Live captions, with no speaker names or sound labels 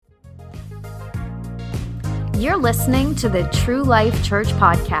You're listening to the True Life Church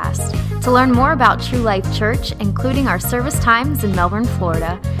podcast. To learn more about True Life Church, including our service times in Melbourne,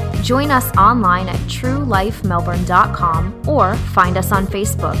 Florida, join us online at truelifemelbourne.com or find us on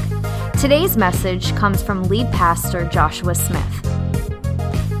Facebook. Today's message comes from lead pastor Joshua Smith.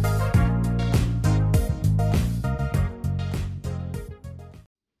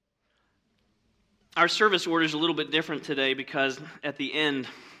 Our service order is a little bit different today because at the end,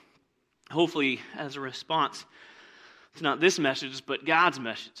 hopefully as a response to not this message, but God's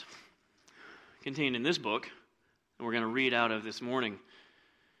message contained in this book, and we're going to read out of this morning,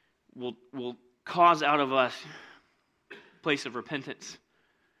 will cause out of us a place of repentance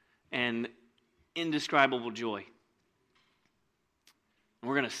and indescribable joy. And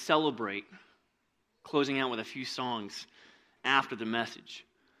we're going to celebrate, closing out with a few songs after the message.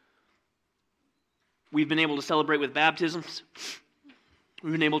 We've been able to celebrate with baptisms.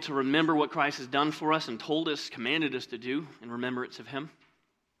 We've been able to remember what Christ has done for us and told us, commanded us to do in remembrance of Him.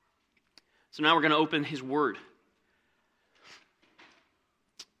 So now we're going to open His Word.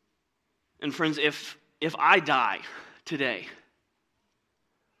 And friends, if I die today,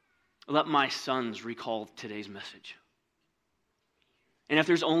 let my sons recall today's message. And if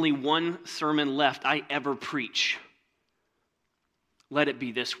there's only one sermon left I ever preach, let it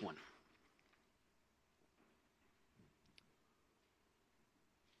be this one.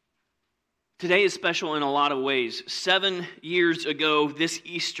 Today is special in a lot of ways. 7 years ago, this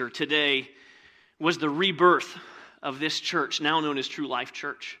Easter, today, was the rebirth of this church, now known as True Life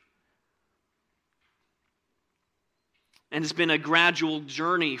Church. And it's been a gradual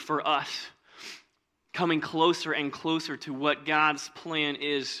journey for us, coming closer and closer to what God's plan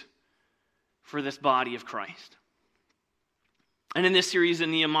is for this body of Christ. And in this series in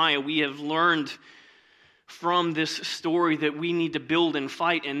Nehemiah, we have learned from this story that we need to build and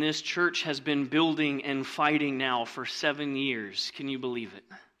fight, and this church has been building and fighting now for 7 years. Can you believe it?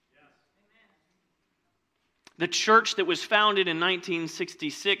 Yes. The church that was founded in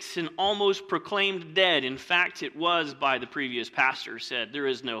 1966 and almost proclaimed dead, in fact, it was by the previous pastor, said, there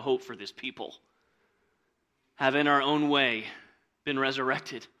is no hope for this people, have in our own way been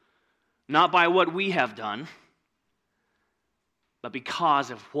resurrected, not by what we have done, but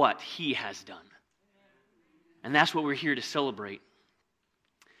because of what He has done. And that's what we're here to celebrate.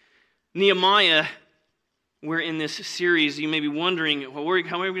 Nehemiah, we're in this series. You may be wondering, how are we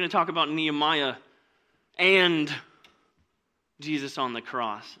going to talk about Nehemiah and Jesus on the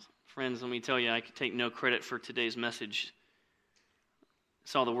cross? Friends, let me tell you, I can take no credit for today's message.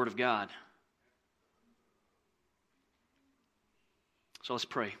 It's all the Word of God. So let's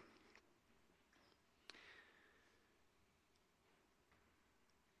pray.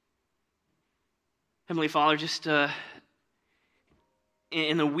 Heavenly Father, just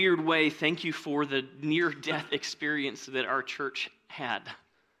in a weird way, thank you for the near-death experience that our church had,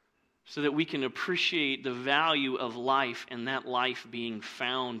 so that we can appreciate the value of life and that life being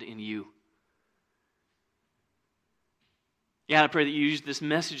found in you. God, I pray that you use this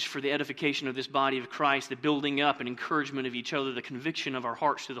message for the edification of this body of Christ, the building up and encouragement of each other, the conviction of our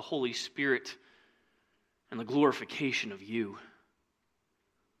hearts through the Holy Spirit, and the glorification of you.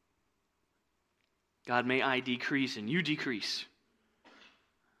 God, may I decrease and you decrease.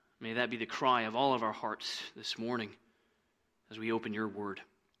 May that be the cry of all of our hearts this morning as we open your word.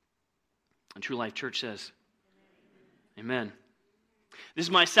 And True Life Church says, Amen. This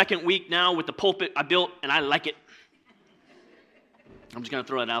is my second week now with the pulpit I built, and I like it. I'm just going to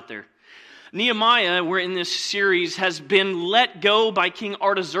throw it out there. Nehemiah, we're in this series, has been let go by King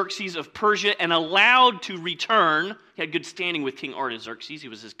Artaxerxes of Persia and allowed to return. He had good standing with King Artaxerxes. He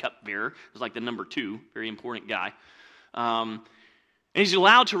was his cupbearer. He was like the number 2, very important guy. And he's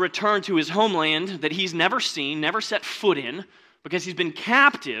allowed to return to his homeland that he's never seen, never set foot in, because he's been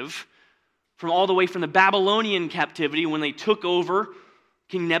captive from all the way from the Babylonian captivity when they took over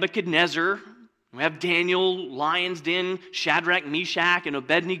King Nebuchadnezzar. We have Daniel, lion's den, Shadrach, Meshach, and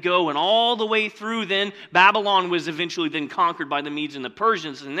Abednego, and all the way through then, Babylon was eventually then conquered by the Medes and the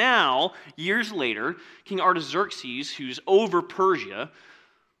Persians. And now, years later, King Artaxerxes, who's over Persia,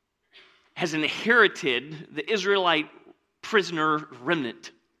 has inherited the Israelite prisoner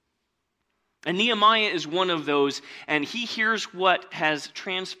remnant. And Nehemiah is one of those, and he hears what has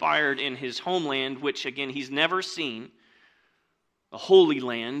transpired in his homeland, which, again, he's never seen. The Holy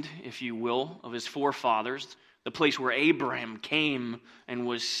Land, if you will, of his forefathers, the place where Abraham came and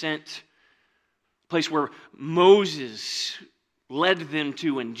was sent, the place where Moses led them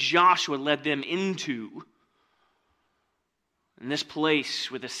to and Joshua led them into. And this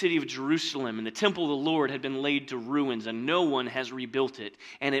place with the city of Jerusalem and the temple of the Lord had been laid to ruins, and no one has rebuilt it,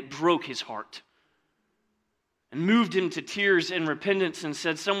 and it broke his heart. and moved him to tears and repentance and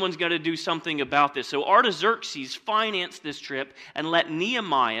said, someone's got to do something about this. So Artaxerxes financed this trip and let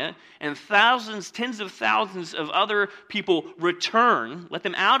Nehemiah and thousands, tens of thousands of other people return, let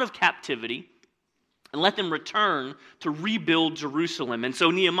them out of captivity, and let them return to rebuild Jerusalem. And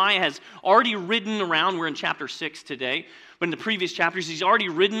so Nehemiah has already ridden around, we're in chapter 6 today, but in the previous chapters, he's already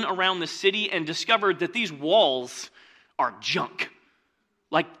ridden around the city and discovered that these walls are junk.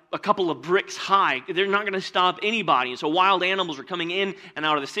 Like a couple of bricks high. They're not going to stop anybody. And so wild animals are coming in and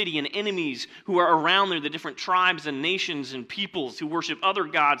out of the city, and enemies who are around there, the different tribes and nations and peoples who worship other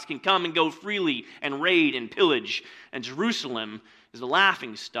gods, can come and go freely and raid and pillage. And Jerusalem is the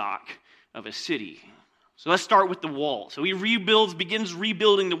laughingstock of a city. So let's start with the wall. So he begins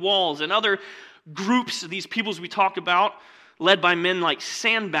rebuilding the walls, and other groups, these peoples we talked about, led by men like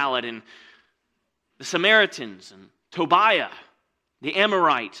Sanballat and the Samaritans and Tobiah, the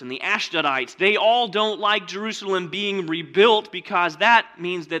Amorites and the Ashdodites, they all don't like Jerusalem being rebuilt because that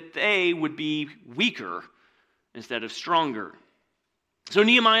means that they would be weaker instead of stronger. So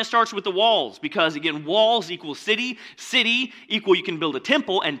Nehemiah starts with the walls because, again, walls equal city, city equal you can build a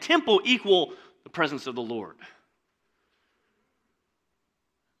temple, and temple equal the presence of the Lord.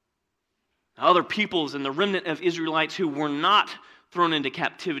 Other peoples and the remnant of Israelites who were not thrown into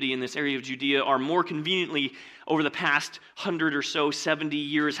captivity in this area of Judea are more conveniently, over the past 100 or so, 70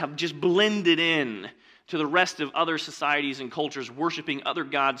 years, have just blended in to the rest of other societies and cultures, worshiping other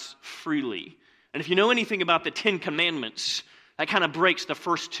gods freely. And if you know anything about the Ten Commandments, that kind of breaks the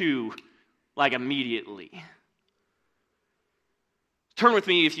first two like immediately. Turn with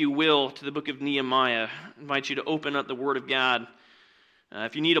me, if you will, to the book of Nehemiah. I invite you to open up the Word of God.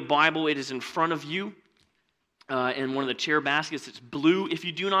 If you need a Bible, it is in front of you. In one of the chair baskets. It's blue. If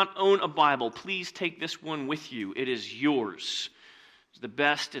you do not own a Bible, please take this one with you. It is yours. It's the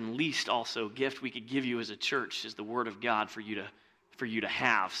best and least also gift we could give you as a church is the Word of God for you to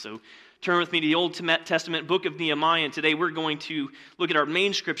have. So turn with me to the Old Testament book of Nehemiah, and today we're going to look at our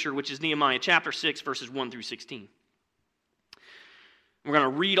main scripture, which is Nehemiah chapter 6, verses 1 through 16. We're going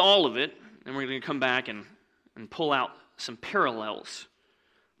to read all of it, and we're going to come back and pull out some parallels.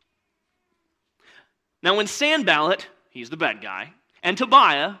 Now when Sanballat, he's the bad guy, and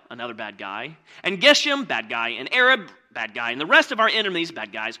Tobiah, another bad guy, and Geshem, bad guy, and Arab, bad guy, and the rest of our enemies,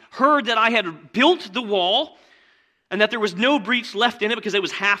 bad guys, heard that I had built the wall and that there was no breach left in it because it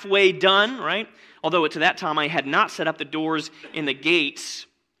was halfway done, right? Although to that time I had not set up the doors in the gates,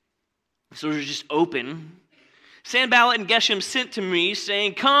 so they were just open. Sanballat and Geshem sent to me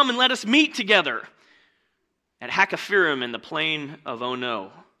saying, come and let us meet together at Hakkephirim in the plain of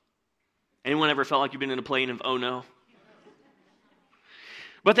Ono. Anyone ever felt like you've been in a plain of Ono?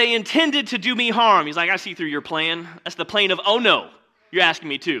 But they intended to do me harm. He's like, I see through your plan. That's the plain of Ono. You're asking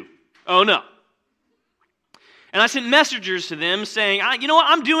me too. Oh no. And I sent messengers to them saying, you know what?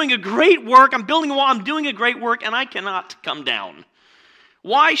 I'm doing a great work. I'm building a wall. I'm doing a great work, and I cannot come down.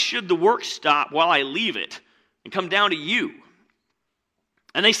 Why should the work stop while I leave it and come down to you?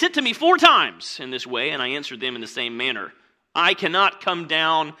 And they sent to me 4 times in this way, and I answered them in the same manner. I cannot come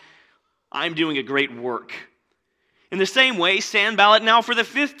down. I'm doing a great work. In the same way, Sanballat now for the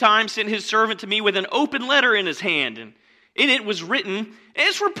 5th time sent his servant to me with an open letter in his hand. And in it was written,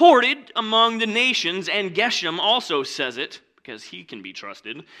 it's reported among the nations, and Geshem also says it, because he can be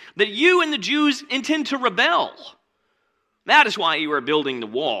trusted, that you and the Jews intend to rebel. That is why you are building the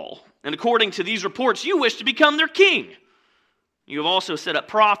wall. And according to these reports, you wish to become their king. You have also set up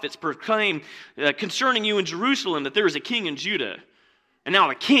prophets proclaim concerning you in Jerusalem that there is a king in Judah. And now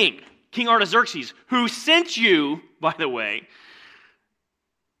the king, King Artaxerxes, who sent you, by the way,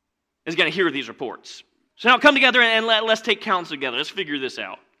 is going to hear these reports. So now come together and let's take counsel together. Let's figure this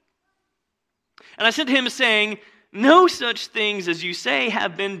out. And I sent to him saying, no such things as you say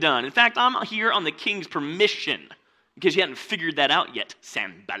have been done. In fact, I'm here on the king's permission, because you hadn't figured that out yet,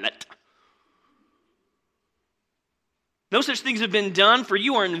 Sanballat. No such things have been done, for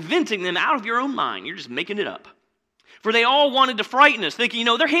you are inventing them out of your own mind. You're just making it up. For they all wanted to frighten us, thinking,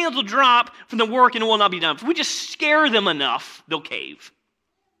 their hands will drop from the work and it will not be done. If we just scare them enough, they'll cave.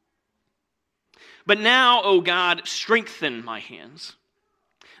 But now, O God, strengthen my hands.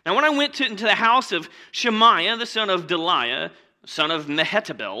 Now when I went into the house of Shemaiah, the son of Delaiah, son of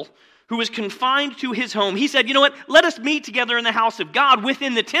Mehetabel, who was confined to his home, he said, let us meet together in the house of God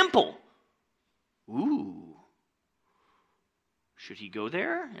within the temple. Ooh. Should he go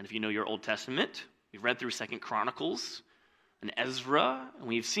there? And if you know your Old Testament, we've read through 2 Chronicles and Ezra, and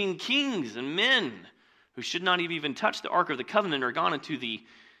we've seen kings and men who should not have even touched the Ark of the Covenant or gone into the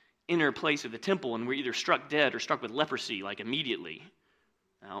inner place of the temple and were either struck dead or struck with leprosy, like immediately.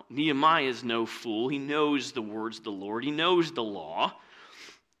 Now, Nehemiah is no fool. He knows the words of the Lord. He knows the law.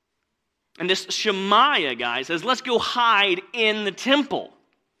 And this Shemaiah guy says, let's go hide in the temple.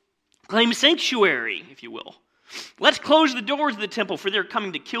 Claim sanctuary, if you will. Let's close the doors of the temple, for they're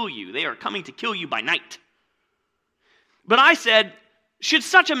coming to kill you. They are coming to kill you by night. But I said, should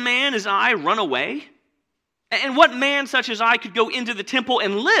such a man as I run away? And what man such as I could go into the temple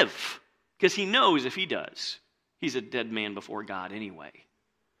and live? Because he knows if he does, he's a dead man before God anyway.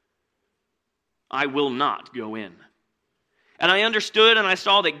 I will not go in. And I understood and I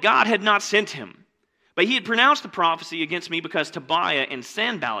saw that God had not sent him, but he had pronounced the prophecy against me because Tobiah and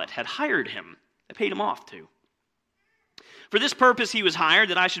Sanballat had hired him. They paid him off too. For this purpose he was hired,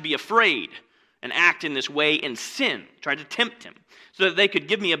 that I should be afraid and act in this way and sin, try to tempt him, so that they could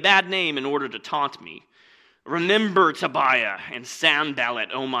give me a bad name in order to taunt me. Remember Tobiah and Sanballat,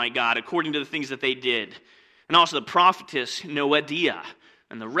 oh my God, according to the things that they did, and also the prophetess Noadiah,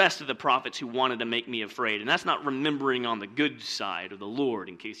 and the rest of the prophets who wanted to make me afraid. And that's not remembering on the good side of the Lord,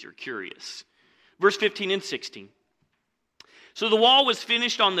 in case you're curious. Verse 15 and 16. So the wall was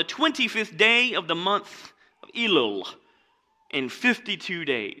finished on the 25th day of the month of Elul in 52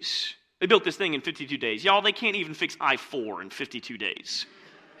 days. They built this thing in 52 days. Y'all, they can't even fix I-4 in 52 days.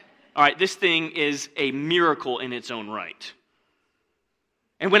 All right, this thing is a miracle in its own right.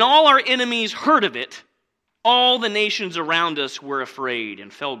 And when all our enemies heard of it, all the nations around us were afraid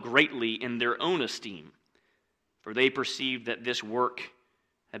and fell greatly in their own esteem, for they perceived that this work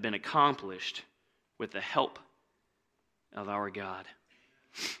had been accomplished with the help of our God.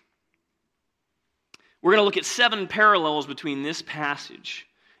 We're going to look at 7 parallels between this passage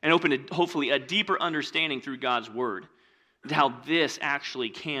and open hopefully a deeper understanding through God's Word to how this actually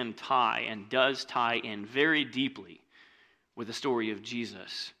can tie and does tie in very deeply with the story of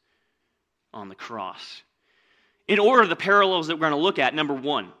Jesus on the cross. In order, the parallels that we're going to look at, number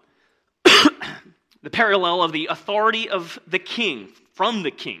 1, the parallel of the authority of the king, from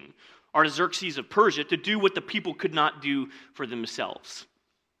the king, Artaxerxes of Persia, to do what the people could not do for themselves.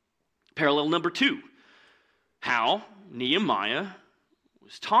 Parallel number 2, how Nehemiah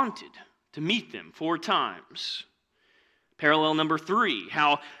was taunted to meet them 4 times. Parallel number 3,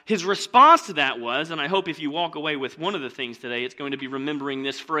 how his response to that was, and I hope if you walk away with one of the things today, it's going to be remembering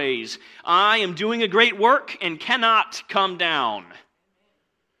this phrase, I am doing a great work and cannot come down.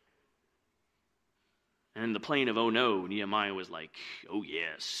 And in the plain of oh no, Nehemiah was like, oh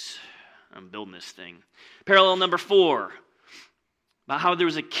yes, I'm building this thing. Parallel number 4, about how there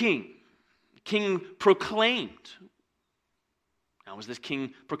was a king. The king proclaimed. Now, was this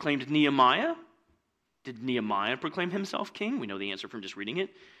king proclaimed Nehemiah? Did Nehemiah proclaim himself king? We know the answer from just reading it.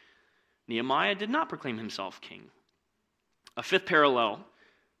 Nehemiah did not proclaim himself king. A 5th parallel,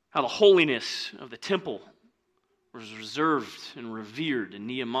 how the holiness of the temple was reserved and revered, and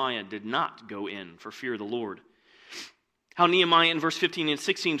Nehemiah did not go in for fear of the Lord. How Nehemiah in verse 15 and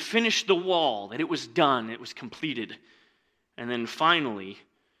 16 finished the wall, that it was done, it was completed. And then finally,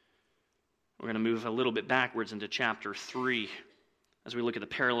 we're going to move a little bit backwards into chapter 3 as we look at the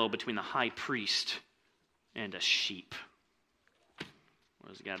parallel between the high priest and a sheep. What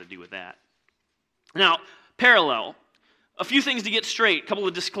has it got to do with that? Now, parallel. A few things to get straight. A couple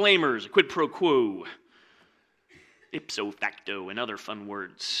of disclaimers. A quid pro quo. Ipso facto and other fun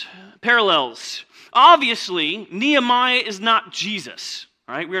words. Parallels. Obviously, Nehemiah is not Jesus.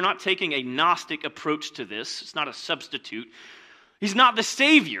 All right? We're not taking a Gnostic approach to this. It's not a substitute. He's not the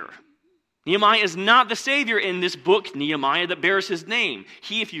Savior. Nehemiah is not the Savior in this book, Nehemiah, that bears his name.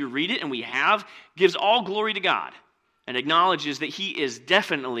 He, if you read it, and we have, gives all glory to God and acknowledges that he is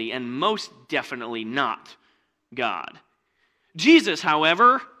definitely and most definitely not God. Jesus,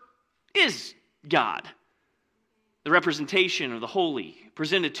 however, is God, the representation of the holy,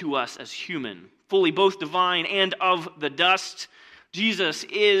 presented to us as human, fully both divine and of the dust. Jesus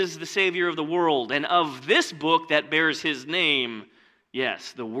is the Savior of the world, and of this book that bears his name,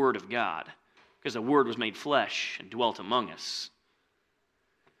 yes, the Word of God, because the Word was made flesh and dwelt among us.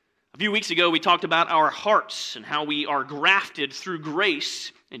 A few weeks ago, we talked about our hearts and how we are grafted through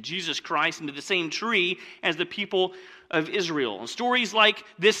grace in Jesus Christ into the same tree as the people of Israel. And stories like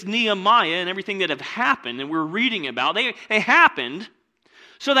this Nehemiah and everything that have happened and we're reading about, they happened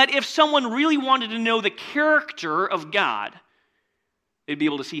so that if someone really wanted to know the character of God, they'd be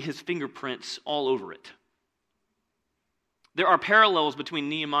able to see his fingerprints all over it. There are parallels between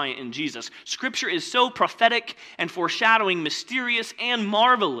Nehemiah and Jesus. Scripture is so prophetic and foreshadowing, mysterious and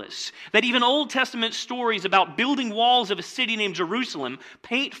marvelous, that even Old Testament stories about building walls of a city named Jerusalem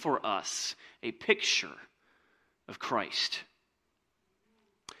paint for us a picture of Christ.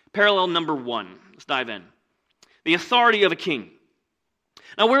 Parallel number 1. Let's dive in. The authority of a king.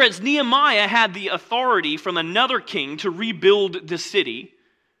 Now, whereas Nehemiah had the authority from another king to rebuild the city,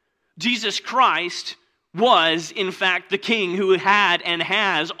 Jesus Christ was, in fact, the king who had and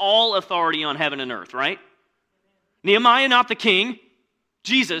has all authority on heaven and earth, right? Nehemiah, not the king.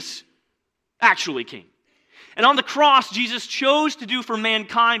 Jesus, actually king. And on the cross, Jesus chose to do for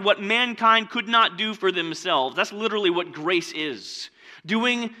mankind what mankind could not do for themselves. That's literally what grace is.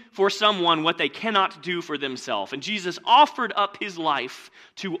 Doing for someone what they cannot do for themselves. And Jesus offered up his life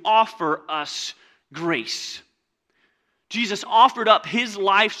to offer us grace. Jesus offered up his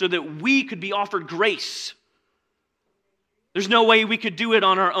life so that we could be offered grace. There's no way we could do it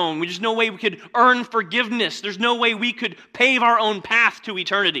on our own. There's no way we could earn forgiveness. There's no way we could pave our own path to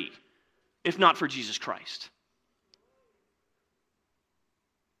eternity if not for Jesus Christ.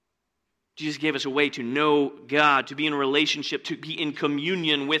 Jesus gave us a way to know God, to be in a relationship, to be in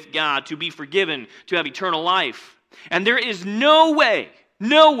communion with God, to be forgiven, to have eternal life. And there is no way,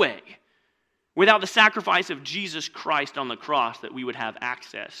 without the sacrifice of Jesus Christ on the cross that we would have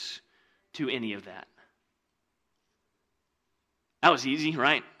access to any of that. That was easy,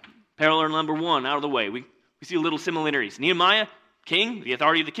 right? Parallel number one out of the way. We see little similarities. Nehemiah, king, the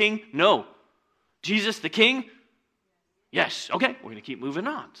authority of the king? No. Jesus, the king? Yes. Okay, we're going to keep moving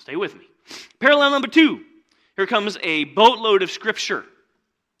on. Stay with me. Parallel number two. Here comes a boatload of scripture.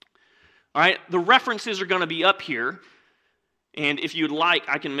 All right, the references are going to be up here. And if you'd like,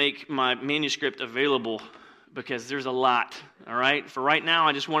 I can make my manuscript available because there's a lot. All right, for right now,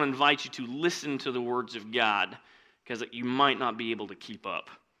 I just want to invite you to listen to the words of God because you might not be able to keep up.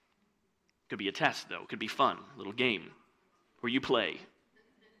 Could be a test, though. Could be fun. A little game where you play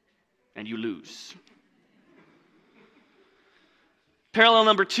and you lose. Parallel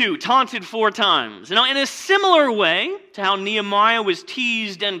number two, taunted 4 times. Now, in a similar way to how Nehemiah was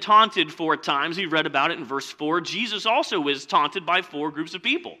teased and taunted 4 times, we read about it in verse 4, Jesus also was taunted by 4 groups of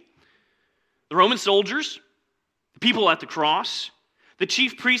people. The Roman soldiers, the people at the cross, the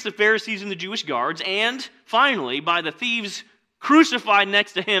chief priests, the Pharisees, and the Jewish guards, and finally, by the thieves crucified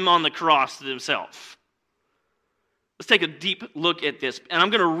next to him on the cross themselves. Let's take a deep look at this. And I'm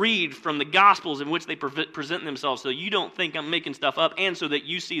going to read from the Gospels in which they present themselves so you don't think I'm making stuff up and so that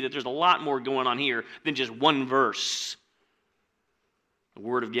you see that there's a lot more going on here than just one verse. The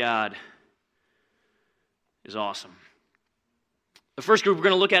Word of God is awesome. The first group we're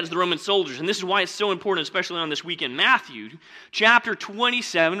going to look at is the Roman soldiers. And this is why it's so important, especially on this weekend. Matthew chapter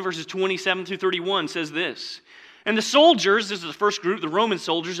 27, verses 27 through 31 says this. And the soldiers, this is the first group, the Roman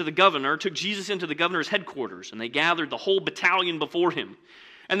soldiers of the governor, took Jesus into the governor's headquarters, and they gathered the whole battalion before him.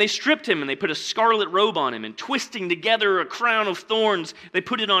 And they stripped him, and they put a scarlet robe on him, and twisting together a crown of thorns, they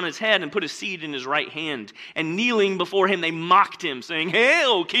put it on his head and put a seed in his right hand. And kneeling before him, they mocked him, saying,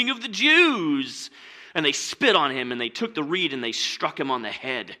 "Hail, King of the Jews!" And they spit on him, and they took the reed, and they struck him on the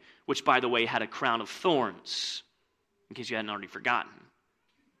head, which, by the way, had a crown of thorns, in case you hadn't already forgotten.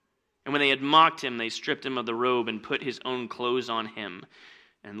 And when they had mocked him, they stripped him of the robe and put his own clothes on him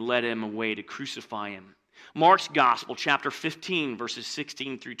and led him away to crucify him. Mark's Gospel, chapter 15, verses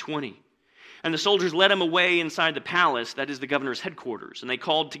 16 through 20. And the soldiers led him away inside the palace, that is the governor's headquarters. And they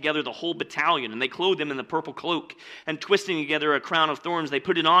called together the whole battalion, and they clothed him in the purple cloak. And twisting together a crown of thorns, they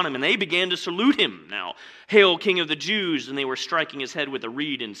put it on him, and they began to salute him. Now, "Hail, King of the Jews!" And they were striking his head with a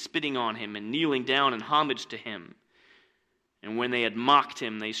reed and spitting on him and kneeling down in homage to him. And when they had mocked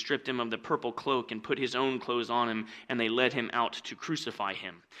him, they stripped him of the purple cloak and put his own clothes on him, and they led him out to crucify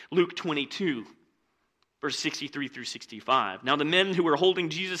him. Luke 22, verse 63 through 65. Now the men who were holding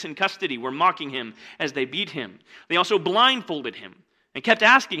Jesus in custody were mocking him as they beat him. They also blindfolded him and kept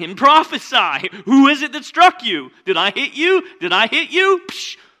asking him, "Prophesy, who is it that struck you? Did I hit you? Did I hit you?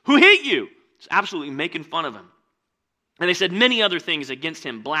 Psh, who hit you?" It's absolutely making fun of him. And they said many other things against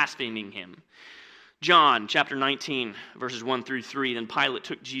him, blaspheming him. John chapter 19, verses 1 through 3. Then Pilate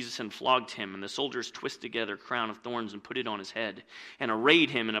took Jesus and flogged him, and the soldiers twisted together a crown of thorns and put it on his head, and arrayed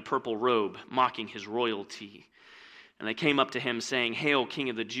him in a purple robe, mocking his royalty. And they came up to him, saying, "Hail,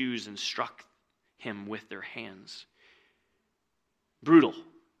 King of the Jews," and struck him with their hands. Brutal,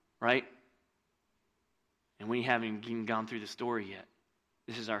 right? And we haven't even gone through the story yet.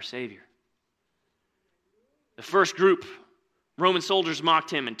 This is our Savior. The first group, Roman soldiers, mocked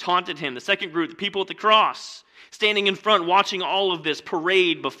him and taunted him. The second group, the people at the cross, standing in front, watching all of this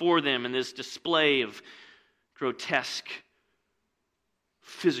parade before them and this display of grotesque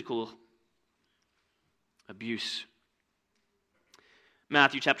physical abuse.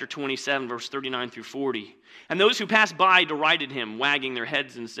 Matthew chapter 27, verse 39 through 40. And those who passed by derided him, wagging their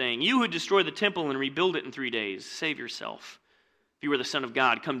heads and saying, "You who destroy the temple and rebuild it in 3 days, save yourself. If you are the Son of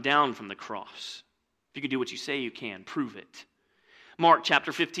God, come down from the cross. If you can do what you say you can, prove it." Mark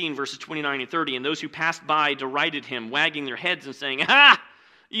chapter 15, verses 29 and 30. And those who passed by derided him, wagging their heads and saying, "Ha!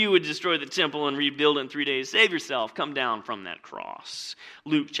 You would destroy the temple and rebuild it in 3 days. Save yourself. Come down from that cross."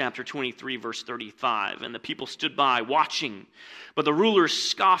 Luke chapter 23, verse 35. And the people stood by, watching. But the rulers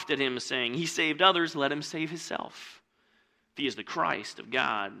scoffed at him, saying, "He saved others, let him save himself. If he is the Christ of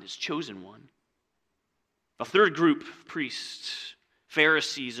God, his chosen one." A third group, priests,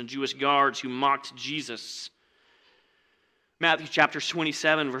 Pharisees, and Jewish guards who mocked Jesus. Matthew chapter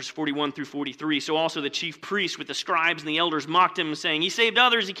 27, verse 41 through 43. So also the chief priests with the scribes and the elders mocked him, saying, "He saved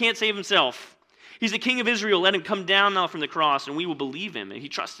others, he can't save himself. He's the king of Israel. Let him come down now from the cross, and we will believe him. And he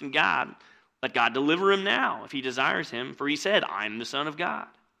trusts in God. Let God deliver him now, if he desires him. For he said, 'I'm the Son of God.'"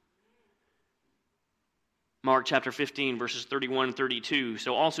 Mark chapter 15, verses 31 and 32.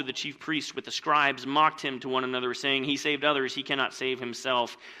 So also the chief priests with the scribes mocked him to one another, saying, "He saved others, he cannot save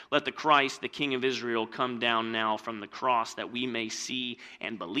himself. Let the Christ, the King of Israel, come down now from the cross, that we may see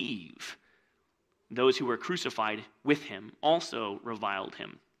and believe." Those who were crucified with him also reviled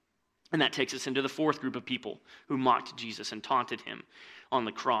him. And that takes us into the fourth group of people who mocked Jesus and taunted him on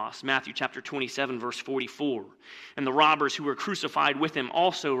the cross. Matthew chapter 27, verse 44. And the robbers who were crucified with him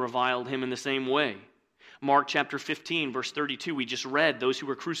also reviled him in the same way. Mark chapter 15, verse 32, we just read, those who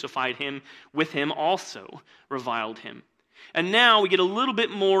were crucified with him also reviled him. And now we get a little bit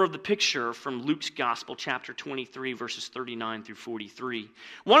more of the picture from Luke's gospel, chapter 23, verses 39 through 43.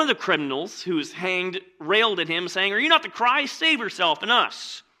 One of the criminals who was hanged railed at him, saying, "Are you not the Christ? Save yourself and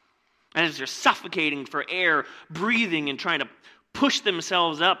us." And as they're suffocating for air, breathing and trying to push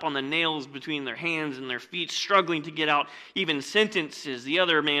themselves up on the nails between their hands and their feet, struggling to get out even sentences, the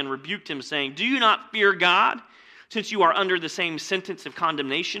other man rebuked him, saying, "Do you not fear God, since you are under the same sentence of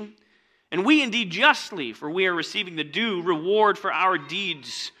condemnation? And we indeed justly, for we are receiving the due reward for our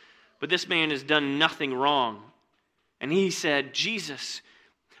deeds. But this man has done nothing wrong." And he said, "Jesus,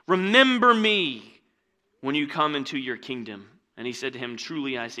 remember me when you come into your kingdom." And he said to him,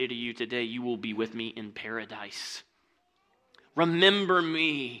 "Truly I say to you, today you will be with me in paradise." Remember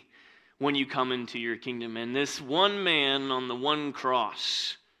me when you come into your kingdom. And this one man on the one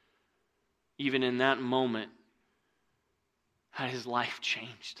cross, even in that moment, had his life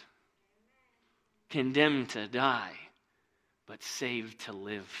changed. Condemned to die, but saved to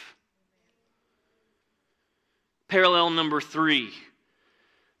live. Parallel number 3.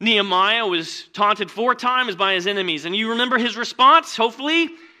 Nehemiah was taunted 4 times by his enemies. And you remember his response,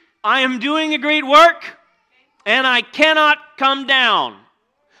 hopefully? "I am doing a great work, and I cannot come down.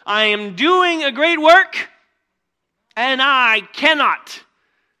 I am doing a great work, and I cannot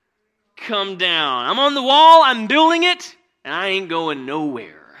come down. I'm on the wall, I'm building it, and I ain't going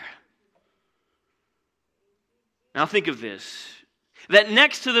nowhere." Now think of this, that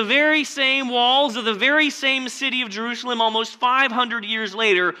next to the very same walls of the very same city of Jerusalem, almost 500 years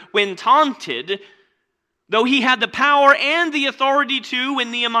later, when taunted, though he had the power and the authority to, when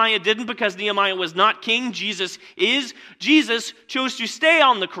Nehemiah didn't, because Nehemiah was not king, Jesus is. Jesus chose to stay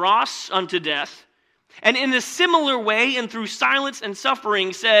on the cross unto death, and in a similar way and through silence and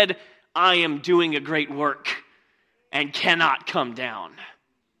suffering said, "I am doing a great work and cannot come down."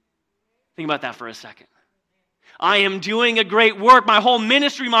 Think about that for a second. I am doing a great work. My whole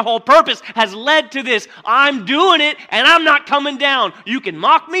ministry, my whole purpose has led to this. I'm doing it, and I'm not coming down. You can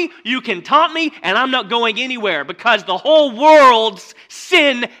mock me, you can taunt me, and I'm not going anywhere, because the whole world's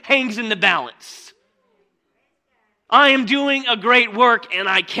sin hangs in the balance. I am doing a great work, and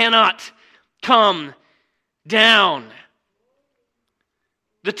I cannot come down.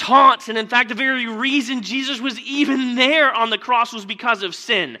 The taunts, and in fact the very reason Jesus was even there on the cross, was because of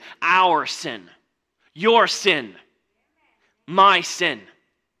sin. Our sin. Your sin. My sin.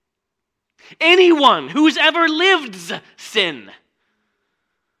 Anyone who's ever lived's sin.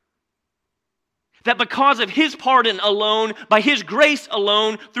 That because of his pardon alone, by his grace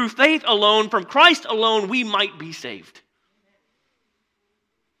alone, through faith alone, from Christ alone, we might be saved.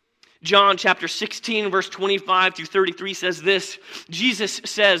 John chapter 16, verse 25 through 33 says this. Jesus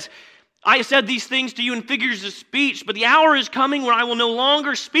says, "I have said these things to you in figures of speech, but the hour is coming when I will no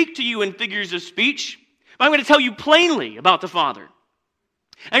longer speak to you in figures of speech, but I'm going to tell you plainly about the Father.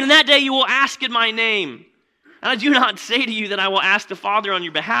 And in that day you will ask in my name. And I do not say to you that I will ask the Father on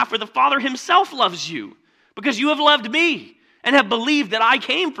your behalf, for the Father himself loves you, because you have loved me and have believed that I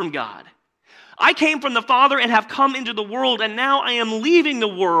came from God. I came from the Father and have come into the world, and now I am leaving the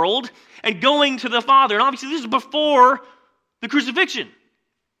world and going to the Father." And obviously this is before the crucifixion.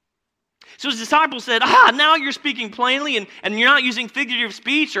 So his disciples said, "Now you're speaking plainly, and you're not using figurative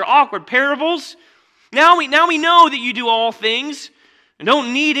speech or awkward parables. Now we know that you do all things and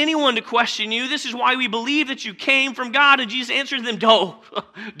don't need anyone to question you. This is why we believe that you came from God. And Jesus answered them,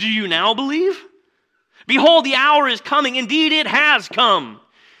 do you now believe? Behold, the hour is coming. Indeed, it has come,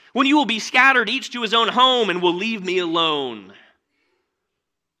 when you will be scattered, each to his own home, and will leave me alone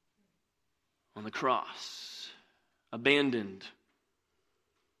on the cross, abandoned.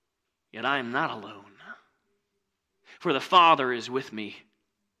 Yet I am not alone, for the Father is with me.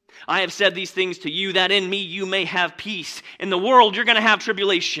 I have said these things to you, that in me you may have peace. In the world you're going to have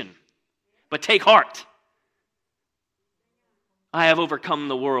tribulation, but take heart. I have overcome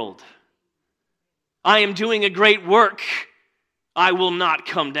the world. I am doing a great work. I will not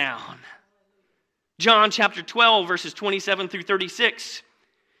come down. John chapter 12, verses 27 through 36.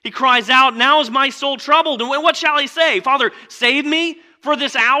 He cries out, now is my soul troubled. And what shall I say? Father, save me for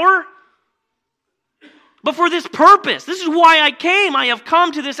this hour? But for this purpose, this is why I came. I have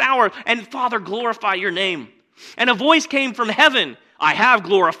come to this hour. And Father, glorify your name. And a voice came from heaven. I have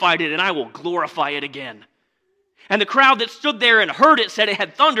glorified it, and I will glorify it again. And the crowd that stood there and heard it said it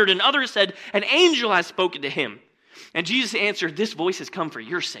had thundered, and others said, an angel has spoken to him. And Jesus answered, this voice has come for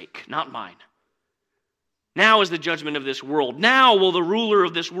your sake, not mine. Now is the judgment of this world. Now will the ruler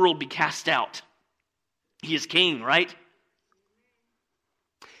of this world be cast out. He is king, right?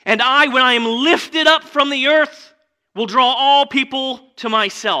 And I, when I am lifted up from the earth, will draw all people to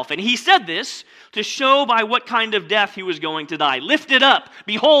myself. And he said this to show by what kind of death he was going to die. Lifted up,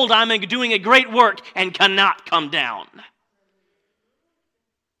 behold, I am doing a great work and cannot come down.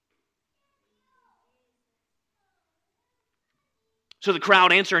 So the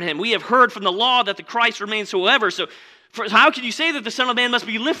crowd answered him, we have heard from the law that the Christ remains forever. So how can you say that the Son of Man must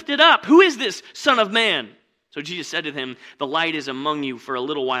be lifted up? Who is this Son of Man? So Jesus said to him, the light is among you for a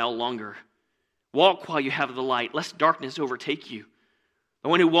little while longer. Walk while you have the light, lest darkness overtake you. The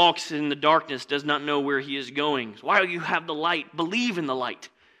one who walks in the darkness does not know where he is going. While you have the light, believe in the light,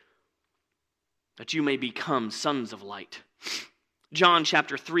 that you may become sons of light. John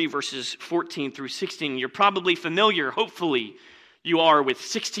chapter 3, verses 14 through 16. You're probably familiar, hopefully you are, with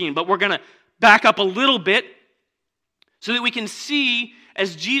 16, but we're going to back up a little bit so that we can see,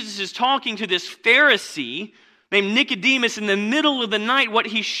 as Jesus is talking to this Pharisee named Nicodemus in the middle of the night, what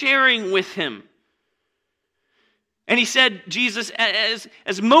he's sharing with him. And he said, Jesus,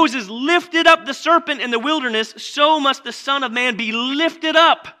 as Moses lifted up the serpent in the wilderness, so must the Son of Man be lifted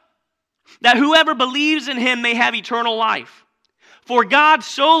up, that whoever believes in him may have eternal life. For God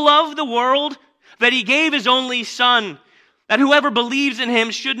so loved the world that he gave his only Son, that whoever believes in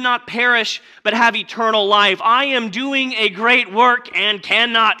him should not perish, but have eternal life. I am doing a great work and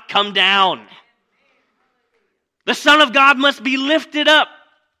cannot come down. The Son of God must be lifted up,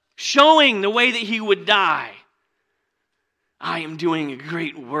 showing the way that he would die. I am doing a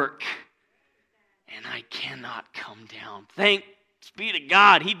great work, and I cannot come down. Thanks be to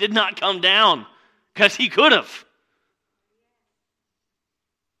God, he did not come down, because he could have.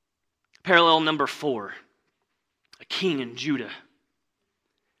 Parallel number 4, a king in Judah.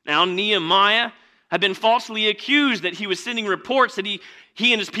 Now, Nehemiah had been falsely accused that he was sending reports that he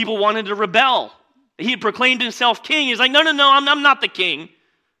and his people wanted to rebel. He had proclaimed himself king. He's like, no, I'm not the king.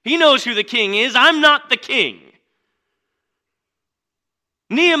 He knows who the king is. I'm not the king.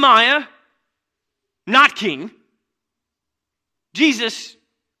 Nehemiah, not king. Jesus,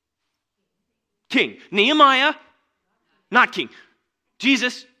 king. Nehemiah, not king.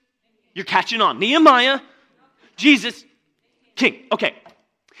 Jesus, you're catching on. Nehemiah, Jesus, king. Okay.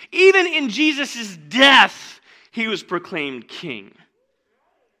 Even in Jesus' death, he was proclaimed king.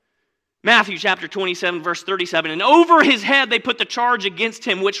 Matthew chapter 27, verse 37. And over his head they put the charge against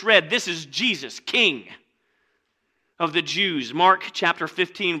him, which read, this is Jesus, king of the Jews. Mark chapter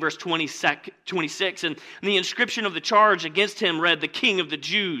 15, verse 26. And the inscription of the charge against him read, the King of the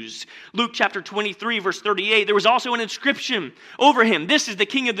Jews. Luke chapter 23, verse 38. There was also an inscription over him, this is the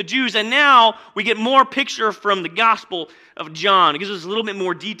King of the Jews. And now we get more picture from the Gospel of John. It gives us a little bit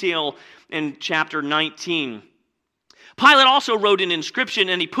more detail in chapter 19. Pilate also wrote an inscription,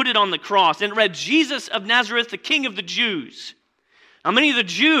 and he put it on the cross, and it read, Jesus of Nazareth, the King of the Jews. Now many of the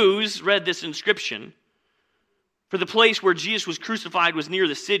Jews read this inscription, for the place where Jesus was crucified was near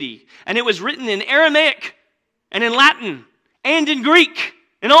the city. And it was written in Aramaic and in Latin and in Greek,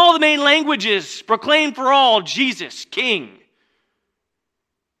 in all the main languages, proclaimed for all, Jesus, King.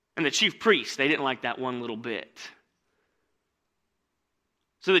 And the chief priests, they didn't like that one little bit.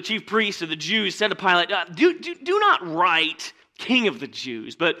 So the chief priests of the Jews said to Pilate, do not write King of the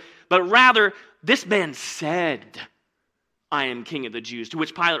Jews, but rather, this man said, I am King of the Jews. To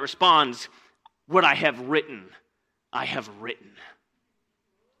which Pilate responds, what I have written, I have written.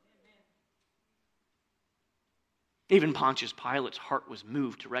 Even Pontius Pilate's heart was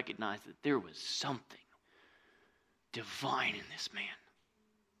moved to recognize that there was something divine in this man.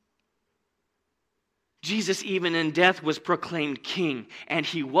 Jesus, even in death, was proclaimed king, and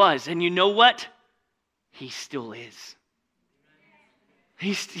he was. And you know what? He still is.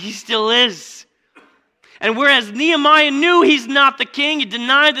 He still is. And whereas Nehemiah knew he's not the king, he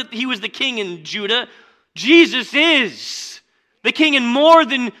denied that he was the king in Judah, Jesus is the king in more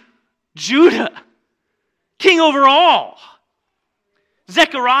than Judah. King over all.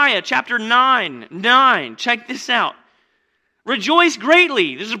 Zechariah chapter 9, check this out. Rejoice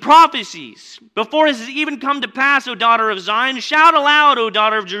greatly, these are prophecies. Before this has even come to pass, O daughter of Zion, shout aloud, O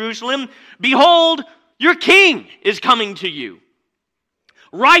daughter of Jerusalem, behold, your king is coming to you.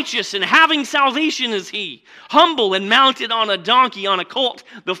 Righteous and having salvation is he, humble and mounted on a donkey, on a colt,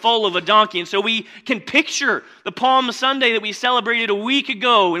 the foal of a donkey. And so we can picture the Palm Sunday that we celebrated a week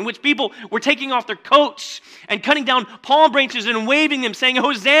ago, in which people were taking off their coats and cutting down palm branches and waving them, saying,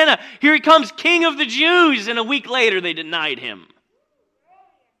 Hosanna, here he comes, King of the Jews. And a week later they denied him.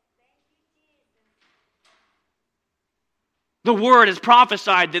 The word has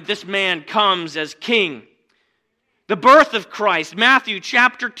prophesied that this man comes as king. The birth of Christ, Matthew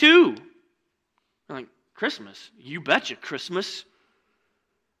chapter 2. Like, Christmas? You betcha, Christmas.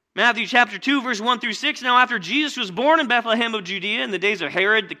 Matthew chapter 2, verse 1 through 6. Now after Jesus was born in Bethlehem of Judea in the days of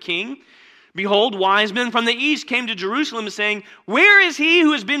Herod the king, behold, wise men from the east came to Jerusalem saying, where is he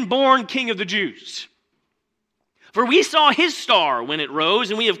who has been born King of the Jews? For we saw his star when it rose,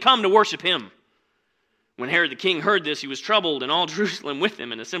 and we have come to worship him. When Herod the king heard this, he was troubled, and all Jerusalem with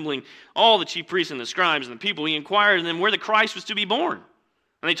him, and assembling all the chief priests and the scribes and the people, he inquired of them where the Christ was to be born.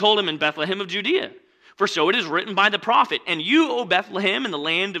 And they told him, in Bethlehem of Judea. For so it is written by the prophet, and you, O Bethlehem, in the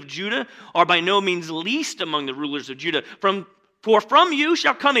land of Judah, are by no means least among the rulers of Judah. For from you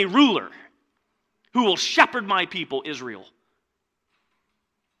shall come a ruler who will shepherd my people Israel.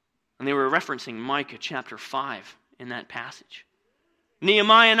 And they were referencing Micah chapter 5 in that passage.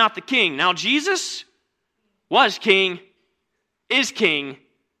 Nehemiah not the king. Now Jesus was king, is king,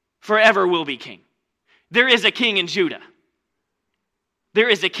 forever will be king. There is a king in Judah. There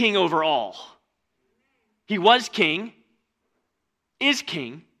is a king over all. He was king, is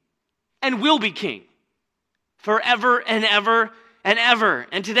king, and will be king forever and ever and ever.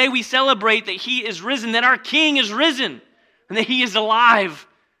 And today we celebrate that he is risen, that our king is risen, and that he is alive,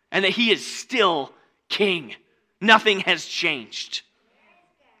 and that he is still king. Nothing has changed.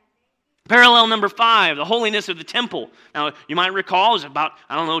 Parallel number 5, the holiness of the temple. Now, you might recall, it was about,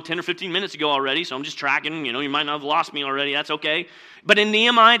 10 or 15 minutes ago already, so I'm just tracking. You might not have lost me already. That's okay. But in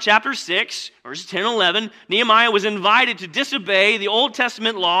Nehemiah chapter 6, verses 10 and 11, Nehemiah was invited to disobey the Old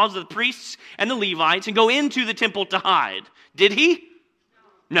Testament laws of the priests and the Levites and go into the temple to hide. Did he?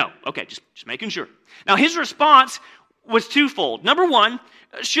 No. Okay, just making sure. Now, his response was twofold. Number 1,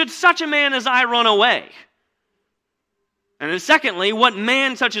 should such a man as I run away? And then secondly, what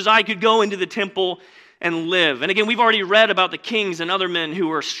man such as I could go into the temple and live? And again, we've already read about the kings and other men who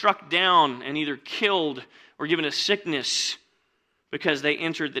were struck down and either killed or given a sickness because they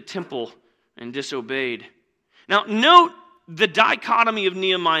entered the temple and disobeyed. Now, note the dichotomy of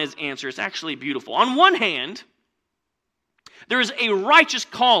Nehemiah's answer. It's actually beautiful. On one hand, there is a righteous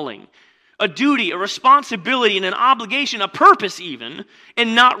calling, a duty, a responsibility, and an obligation, a purpose even,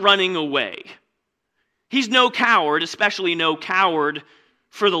 in not running away. He's no coward, especially no coward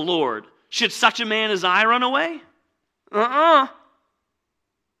for the Lord. Should such a man as I run away? Mama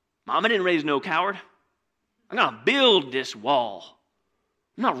didn't raise no coward. I'm going to build this wall.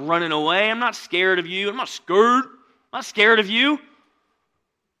 I'm not running away. I'm not scared of you. I'm not scared. I'm not scared of you.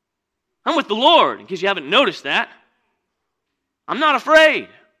 I'm with the Lord, in case you haven't noticed that. I'm not afraid.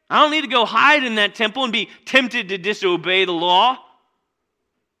 I don't need to go hide in that temple and be tempted to disobey the law.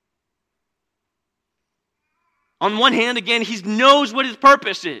 On one hand, again, he knows what his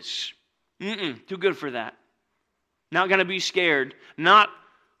purpose is. Too good for that. Not going to be scared. Not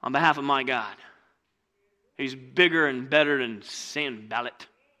on behalf of my God. He's bigger and better than Sanballat.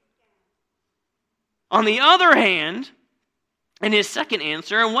 On the other hand, in his second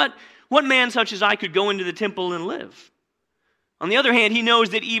answer, and what man such as I could go into the temple and live? On the other hand, he knows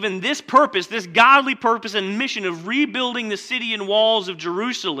that even this purpose, this godly purpose and mission of rebuilding the city and walls of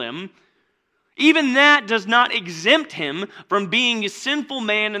Jerusalem, even that does not exempt him from being a sinful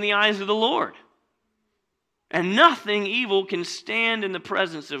man in the eyes of the Lord. And nothing evil can stand in the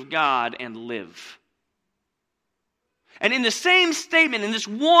presence of God and live. And in the same statement, in this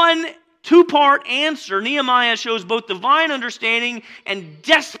one two-part answer, Nehemiah shows both divine understanding and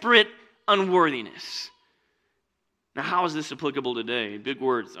desperate unworthiness. Now, how is this applicable today? Big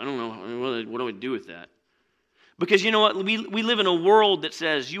words. I don't know. What do I do with that? Because you know what? We live in a world that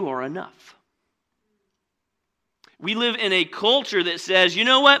says, you are enough. We live in a culture that says, you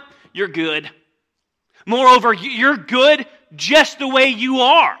know what? You're good. Moreover, you're good just the way you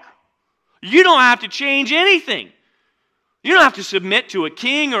are. You don't have to change anything. You don't have to submit to a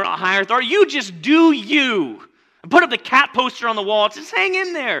king or a higher authority. You just do you. And put up the cat poster on the wall. It's just hang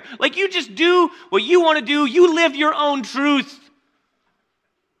in there. Like you just do what you want to do. You live your own truth.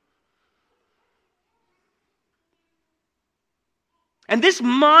 And this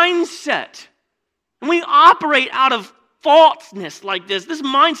mindset, when we operate out of falseness like this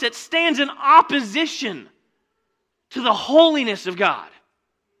mindset stands in opposition to the holiness of God.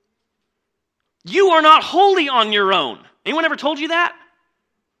 You are not holy on your own. Anyone ever told you that?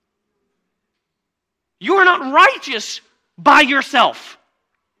 You are not righteous by yourself.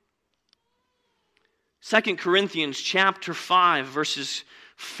 2 Corinthians chapter 5, verses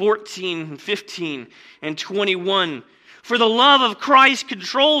 14, 15, and 21. For the love of Christ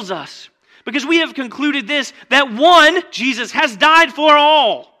controls us, because we have concluded this, that one, Jesus, has died for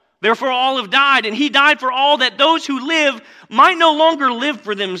all. Therefore all have died, and he died for all, that those who live might no longer live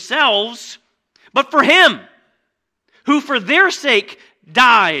for themselves, but for him, who for their sake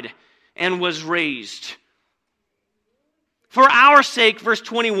died and was raised. For our sake, verse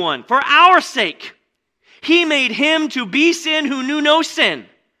 21, for our sake, he made him to be sin who knew no sin.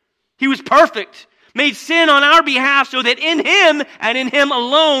 He was perfect, made sin on our behalf, so that in him and in him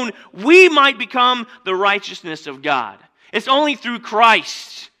alone we might become the righteousness of God. It's only through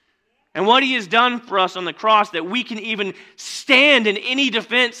Christ and what he has done for us on the cross that we can even stand in any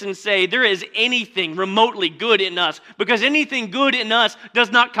defense and say there is anything remotely good in us, because anything good in us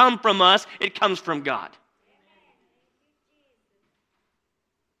does not come from us, it comes from God.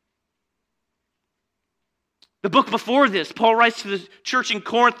 The book before this, Paul writes to the church in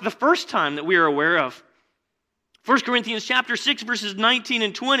Corinth the first time that we are aware of. 1 Corinthians chapter 6, verses 19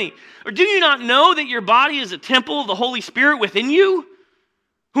 and 20. Or do you not know that your body is a temple of the Holy Spirit within you,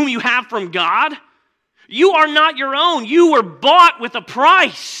 whom you have from God? You are not your own. You were bought with a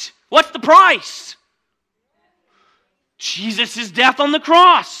price. What's the price? Jesus' death on the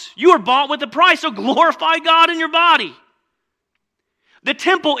cross. You were bought with a price, so glorify God in your body. The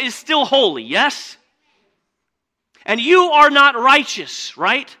temple is still holy, yes? And you are not righteous,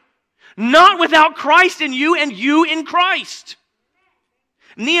 right? Not without Christ in you and you in Christ.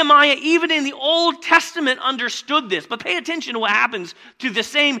 Nehemiah, even in the Old Testament, understood this. But pay attention to what happens to the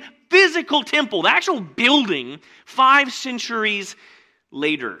same physical temple, the actual building, 5 centuries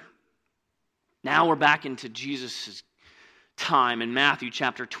later. Now we're back into Jesus' time in Matthew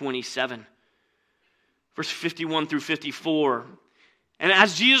chapter 27, verse 51 through 54. And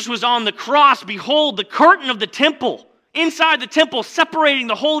as Jesus was on the cross, behold, the curtain of the temple, inside the temple, separating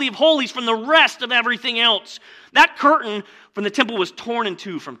the Holy of Holies from the rest of everything else. That curtain from the temple was torn in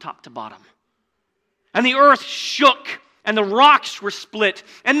two from top to bottom. And the earth shook, and the rocks were split,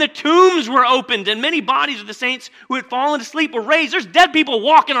 and the tombs were opened, and many bodies of the saints who had fallen asleep were raised. There's dead people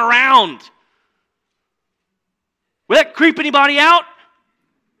walking around. Will that creep anybody out?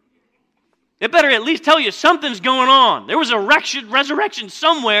 It better at least tell you something's going on. There was a resurrection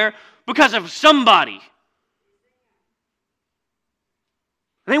somewhere because of somebody.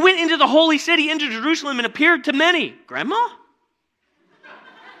 And they went into the holy city, into Jerusalem, and appeared to many. Grandma?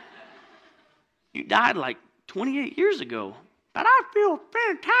 You died like 28 years ago. But I feel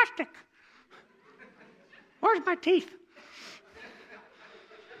fantastic. Where's my teeth?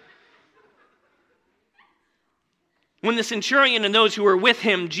 When the centurion and those who were with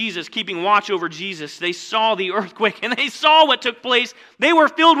him, Jesus, keeping watch over Jesus, they saw the earthquake and they saw what took place, they were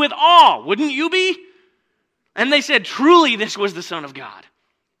filled with awe. Wouldn't you be? And they said, truly this was the Son of God.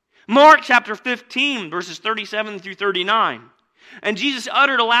 Mark chapter 15, verses 37 through 39. And Jesus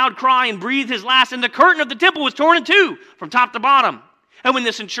uttered a loud cry and breathed his last, and the curtain of the temple was torn in two from top to bottom. And when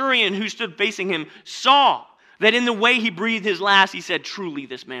the centurion who stood facing him saw that in the way he breathed his last, he said, truly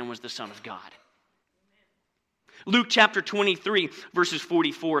this man was the Son of God. Luke chapter 23, verses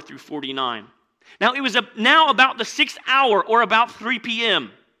 44 through 49. Now it was now about the 6th hour, or about 3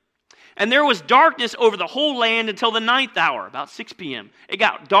 p.m. And there was darkness over the whole land until the 9th hour, about 6 p.m. It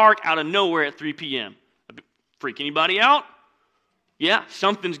got dark out of nowhere at 3 p.m. Freak anybody out? Yeah,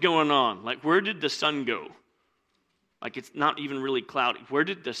 something's going on. Like, where did the sun go? Like, it's not even really cloudy. Where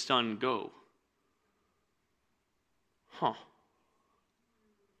did the sun go? Huh.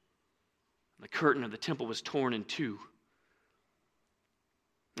 The curtain of the temple was torn in two.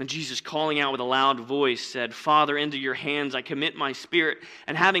 And Jesus, calling out with a loud voice, said, Father, into your hands I commit my spirit.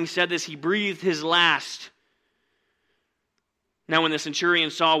 And having said this, he breathed his last. Now when the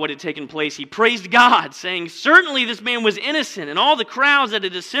centurion saw what had taken place, he praised God, saying, "Certainly this man was innocent." And all the crowds that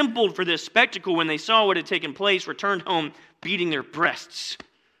had assembled for this spectacle, when they saw what had taken place, returned home beating their breasts.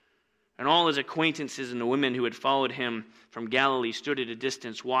 And all his acquaintances and the women who had followed him from Galilee stood at a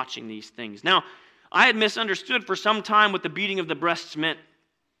distance watching these things. Now, I had misunderstood for some time what the beating of the breasts meant.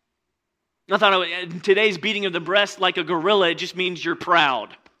 I thought today's beating of the breast, like a gorilla, it just means you're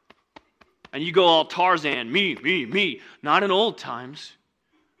proud. And you go all Tarzan, me, me, me. Not in old times.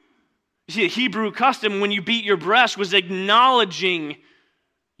 You see, the Hebrew custom when you beat your breast was acknowledging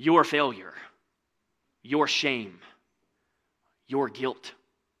your failure, your shame, your guilt.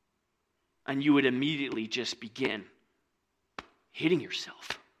 And you would immediately just begin hitting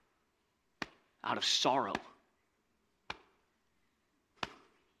yourself out of sorrow.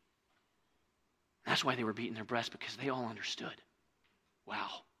 That's why they were beating their breasts, because they all understood. Wow.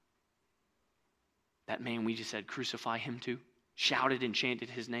 That man we just said, crucify him to, shouted and chanted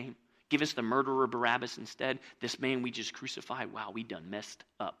his name. Give us the murderer Barabbas instead. This man we just crucified, wow, we done messed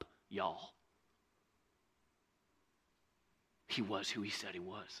up, y'all. He was who he said he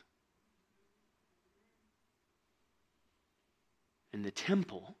was. And the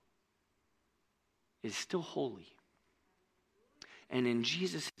temple is still holy. And in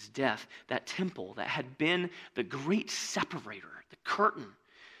Jesus' death, that temple that had been the great separator, the curtain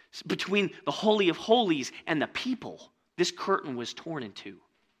between the Holy of Holies and the people, this curtain was torn in two,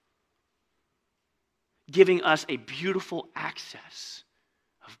 giving us a beautiful access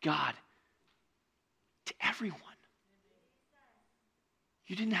of God to everyone.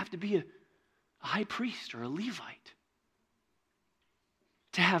 You didn't have to be a high priest or a Levite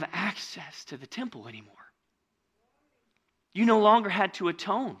to have access to the temple anymore. You no longer had to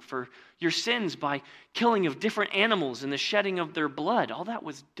atone for your sins by killing of different animals and the shedding of their blood. All that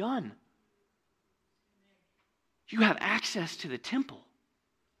was done. You have access to the temple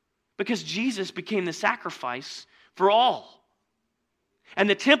because Jesus became the sacrifice for all. And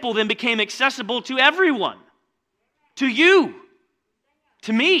the temple then became accessible to everyone. To you.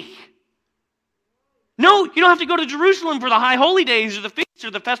 To me. No, you don't have to go to Jerusalem for the high holy days or the feasts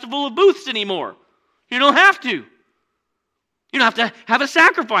or the festival of booths anymore. You don't have to. You don't have to have a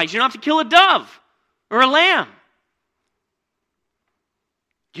sacrifice. You don't have to kill a dove or a lamb.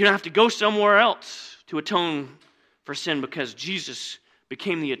 You don't have to go somewhere else to atone for sin because Jesus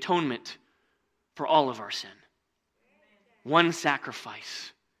became the atonement for all of our sin. One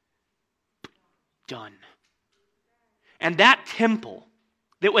sacrifice. Done. And that temple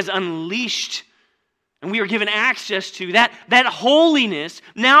that was unleashed and we are given access to, that holiness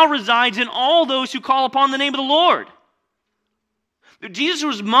now resides in all those who call upon the name of the Lord. Jesus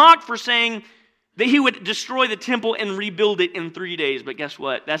was mocked for saying that he would destroy the temple and rebuild it in 3 days. But guess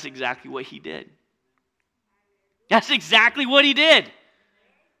what? That's exactly what he did. That's exactly what he did.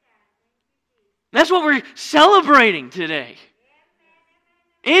 That's what we're celebrating today.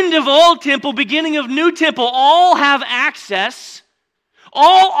 End of old temple, beginning of new temple. All have access.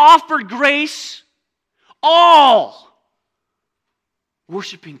 All offered grace. All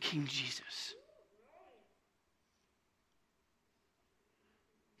worshiping King Jesus.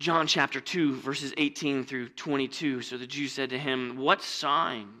 John chapter 2, verses 18 through 22. So the Jews said to him, "What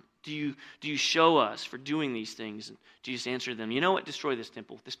sign do you show us for doing these things?" And Jesus answered them, "You know what? Destroy this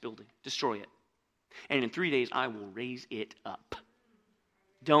temple, this building. Destroy it. And in 3 days I will raise it up.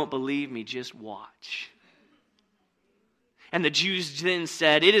 Don't believe me, just watch." And the Jews then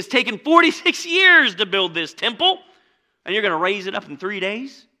said, "It has taken 46 years to build this temple, and you're going to raise it up in 3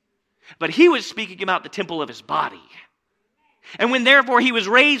 days?" But he was speaking about the temple of his body. And when therefore he was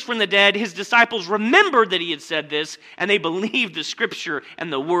raised from the dead, his disciples remembered that he had said this, and they believed the scripture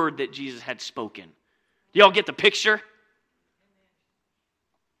and the word that Jesus had spoken. Do y'all get the picture?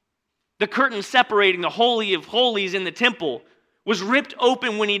 The curtain separating the Holy of Holies in the temple was ripped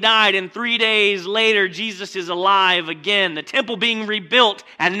open when he died, and 3 days later, Jesus is alive again. The temple being rebuilt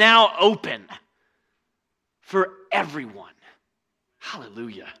and now open for everyone.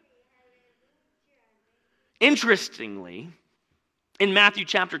 Hallelujah. Interestingly, in Matthew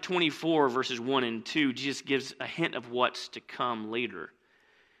chapter 24, verses 1 and 2, Jesus gives a hint of what's to come later.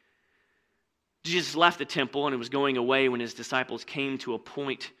 Jesus left the temple and was going away when his disciples came to a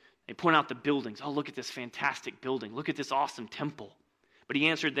point. They point out the buildings. "Oh, look at this fantastic building. Look at this awesome temple." But he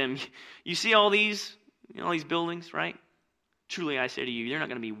answered them, "You see all these buildings, right? Truly I say to you, there's not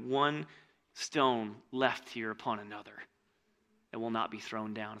going to be one stone left here upon another that will not be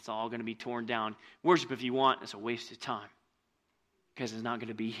thrown down. It's all going to be torn down. Worship if you want. It's a waste of time because it's not going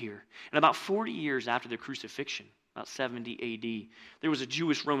to be here." And about 40 years after the crucifixion, about 70 AD, there was a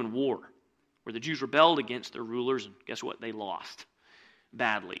Jewish-Roman war where where the Jews rebelled against their rulers, and guess what? They lost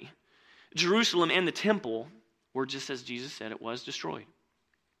badly. Jerusalem and the temple were, just as Jesus said it was, destroyed.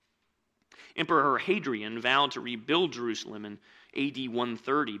 Emperor Hadrian vowed to rebuild Jerusalem in AD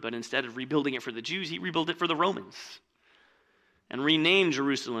 130, but instead of rebuilding it for the Jews, he rebuilt it for the Romans and renamed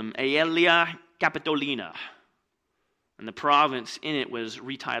Jerusalem Aelia Capitolina. And the province in it was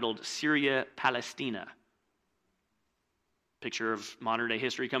retitled Syria Palestina. Picture of modern day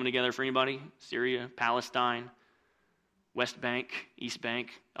history coming together for anybody? Syria, Palestine, West Bank, East Bank,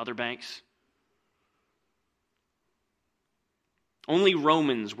 other banks. Only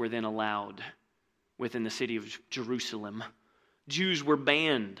Romans were then allowed within the city of Jerusalem. Jews were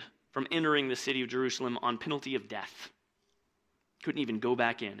banned from entering the city of Jerusalem on penalty of death. Couldn't even go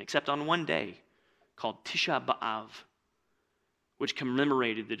back in, except on one day called Tisha B'Av, which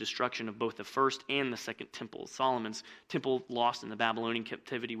commemorated the destruction of both the first and the second temple. Solomon's temple lost in the Babylonian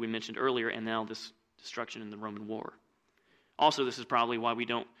captivity we mentioned earlier, and now this destruction in the Roman war. Also, this is probably why we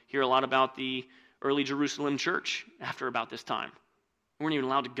don't hear a lot about the early Jerusalem church after about this time. We weren't even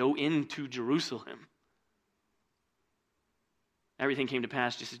allowed to go into Jerusalem. Everything came to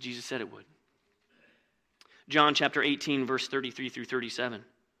pass just as Jesus said it would. John chapter 18, verse 33 through 37.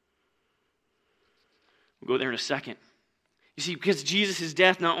 We'll go there in a second. You see, because Jesus'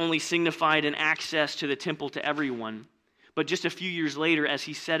 death not only signified an access to the temple to everyone, but just a few years later, as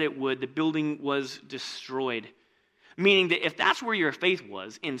he said it would, the building was destroyed. Meaning that if that's where your faith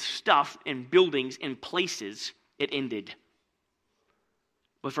was, in stuff, in buildings, in places, it ended.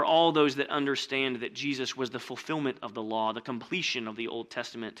 But for all those that understand that Jesus was the fulfillment of the law, the completion of the Old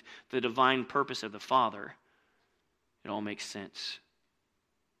Testament, the divine purpose of the Father, it all makes sense.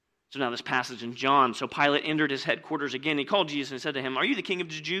 So now this passage in John, so Pilate entered his headquarters again. He called Jesus and said to him, "Are you the king of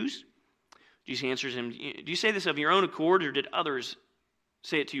the Jews?" Jesus answers him, "Do you say this of your own accord, or did others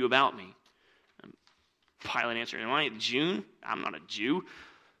say it to you about me?" Pilate answered, "Am I a Jew? I'm not a Jew.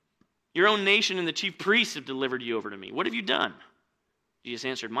 Your own nation and the chief priests have delivered you over to me. What have you done?" Jesus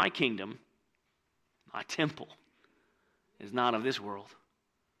answered, "My kingdom, my temple, is not of this world.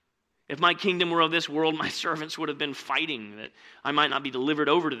 If my kingdom were of this world, my servants would have been fighting that I might not be delivered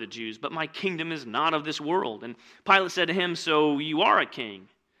over to the Jews. But my kingdom is not of this world." And Pilate said to him, "So you are a king?"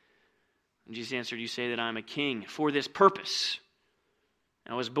 And Jesus answered, "You say that I am a king. For this purpose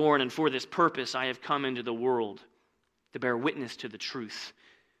I was born, and for this purpose I have come into the world, to bear witness to the truth.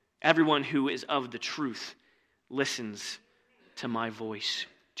 Everyone who is of the truth listens to my voice."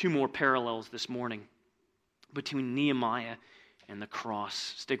 Two more parallels this morning between Nehemiah and the cross.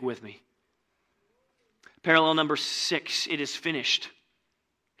 Stick with me. Parallel number 6, it is finished.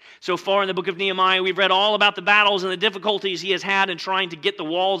 So far in the book of Nehemiah, we've read all about the battles and the difficulties he has had in trying to get the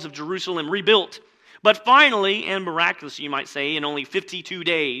walls of Jerusalem rebuilt. But finally, and miraculously you might say, in only 52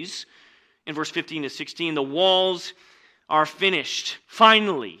 days, in verse 15 to 16, the walls are finished.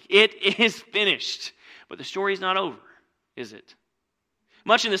 Finally, it is finished. But the story is not over, is it?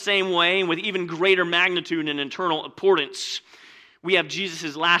 Much in the same way, and with even greater magnitude and internal importance, we have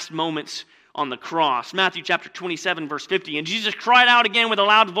Jesus' last moments on the cross. Matthew chapter 27, verse 50. "And Jesus cried out again with a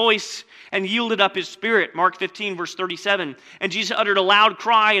loud voice and yielded up his spirit." Mark 15, verse 37. "And Jesus uttered a loud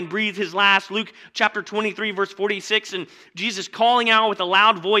cry and breathed his last." Luke chapter 23, verse 46. "And Jesus, calling out with a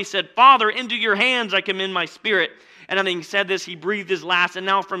loud voice, said, 'Father, into your hands I commend my spirit.' And having said this, he breathed his last." And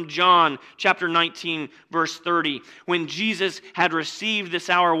now from John chapter 19, verse 30. "When Jesus had received the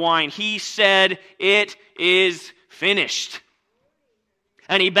sour wine, he said, 'It is finished.'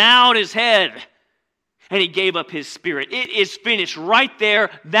 And he bowed his head and he gave up his spirit." It is finished right there,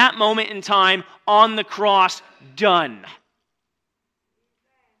 that moment in time, on the cross, done.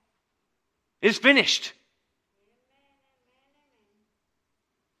 It's finished.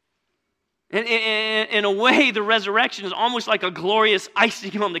 And in a way, the resurrection is almost like a glorious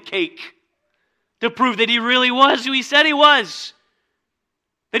icing on the cake to prove that he really was who he said he was.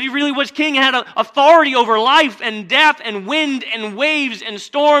 That he really was king, had authority over life and death and wind and waves and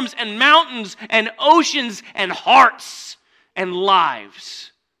storms and mountains and oceans and hearts and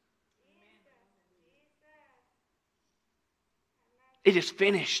lives. It is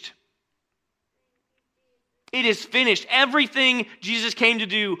finished. It is finished. Everything Jesus came to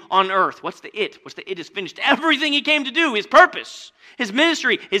do on earth. What's the it? It is finished. Everything he came to do, his purpose, his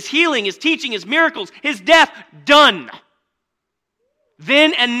ministry, his healing, his teaching, his miracles, his death, done.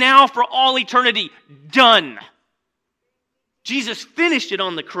 Then and now for all eternity, done. Jesus finished it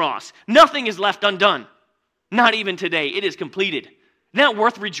on the cross. Nothing is left undone. Not even today. It is completed. Isn't that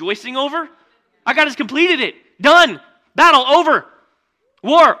worth rejoicing over? Our God has completed it. Done. Battle over.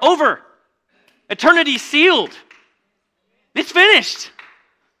 War over. Eternity sealed. It's finished.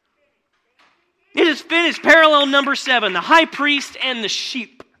 It is finished. Parallel number 7, the high priest and the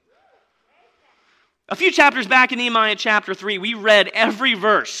sheep. A few chapters back in Nehemiah chapter 3, we read every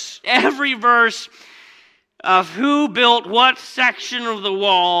verse of who built what section of the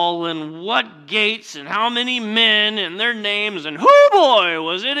wall and what gates and how many men and their names, and oh boy,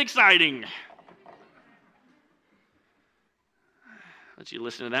 was it exciting. Let you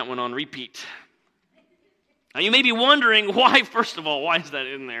listen to that one on repeat. Now you may be wondering why, first of all, why is that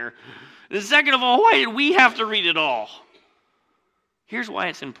in there? And second of all, why did we have to read it all? Here's why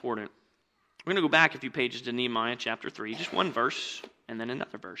it's important. We're going to go back a few pages to Nehemiah chapter 3, just one verse and then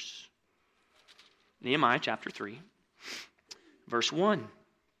another verse. Nehemiah chapter 3, verse 1.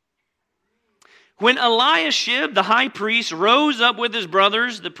 When Eliashib, the high priest, rose up with his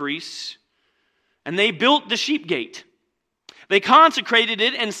brothers, the priests, and they built the sheep gate. They consecrated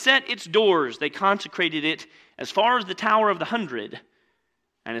it and set its doors. They consecrated it as far as the Tower of the 100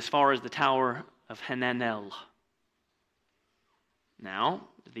 and as far as the Tower of Hananel. Now,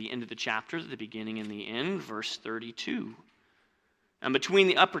 at the end of the chapter, the beginning and the end, verse 32. And between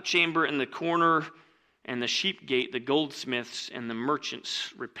the upper chamber and the corner and the sheep gate, the goldsmiths and the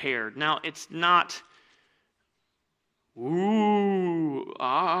merchants repaired. Now, it's not, but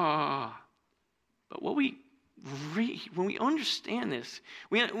what when we understand this,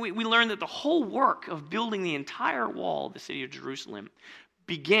 we learn that the whole work of building the entire wall of the city of Jerusalem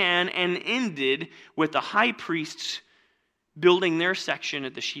began and ended with the high priests building their section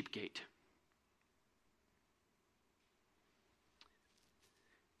at the sheep gate.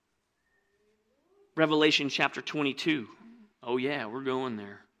 Revelation chapter 22. Oh yeah, we're going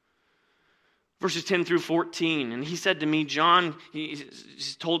there. Verses 10 through 14. And he said to me, John,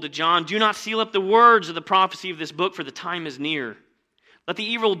 he's told to John, do not seal up the words of the prophecy of this book, for the time is near. Let the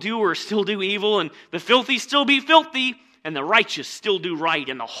evildoer still do evil, and the filthy still be filthy, and the righteous still do right,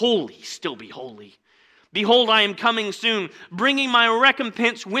 and the holy still be holy. Behold, I am coming soon, bringing my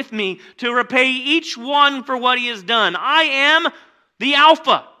recompense with me to repay each one for what he has done. I am the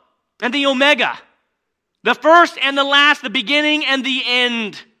Alpha and the Omega, the first and the last, the beginning and the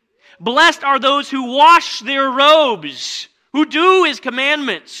end. Blessed are those who wash their robes, who do his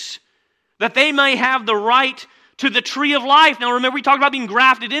commandments, that they may have the right to the tree of life. Now remember, we talked about being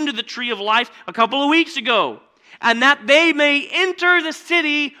grafted into the tree of life a couple of weeks ago. And that they may enter the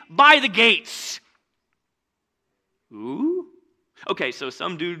city by the gates. Ooh. Okay, so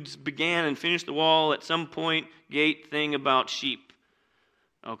some dudes began and finished the wall at some point, gate thing about sheep.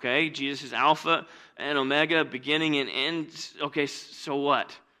 Okay, Jesus is Alpha and Omega, beginning and end. Okay, so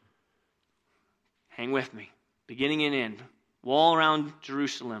what? Hang with me. Beginning and end. Wall around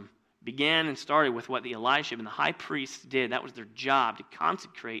Jerusalem began and started with what the Eliashib and the high priests did. That was their job, to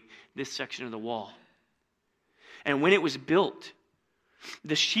consecrate this section of the wall. And when it was built,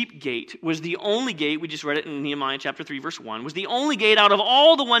 the sheep gate was the only gate, we just read it in Nehemiah chapter 3, verse 1, was the only gate out of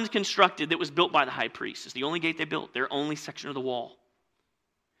all the ones constructed that was built by the high priest. It's the only gate they built, their only section of the wall.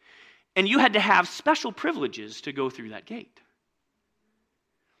 And you had to have special privileges to go through that gate.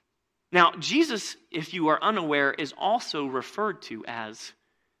 Now, Jesus, if you are unaware, is also referred to as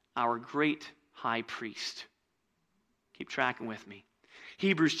our great high priest. Keep tracking with me.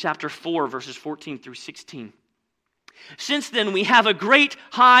 Hebrews chapter 4, verses 14 through 16. Since then we have a great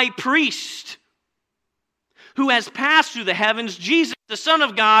high priest who has passed through the heavens, Jesus, the Son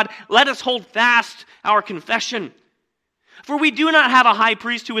of God. Let us hold fast our confession. For we do not have a high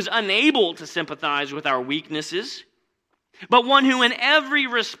priest who is unable to sympathize with our weaknesses, but one who in every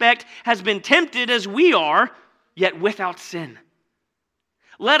respect has been tempted as we are, yet without sin.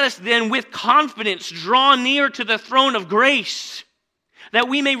 Let us then with confidence draw near to the throne of grace, that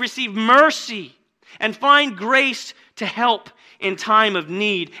we may receive mercy and find grace to help in time of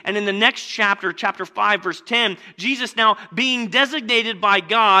need. And in the next chapter, chapter 5, verse 10, Jesus now being designated by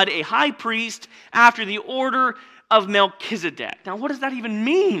God a high priest after the order of Melchizedek. Now, what does that even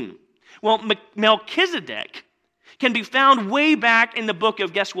mean? Well, Melchizedek can be found way back in the book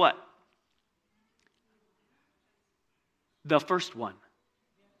of, guess what? The first one.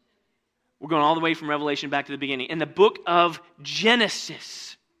 We're going all the way from Revelation back to the beginning. In the book of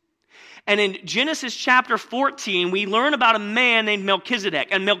Genesis. And in Genesis chapter 14, we learn about a man named Melchizedek.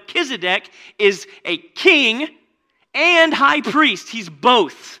 And Melchizedek is a king and high priest. He's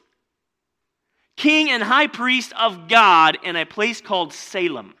both. King and high priest of God in a place called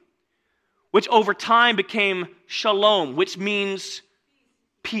Salem, which over time became Shalom, which means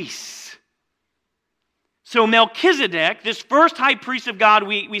peace. So Melchizedek, this first high priest of God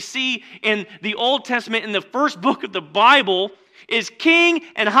we see in the Old Testament in the first book of the Bible, is king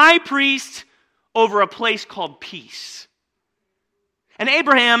and high priest over a place called peace. And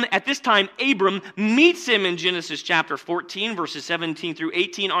Abraham, at this time, Abram meets him in Genesis chapter 14, verses 17 through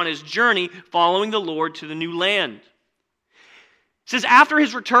 18, on his journey following the Lord to the new land. It says, after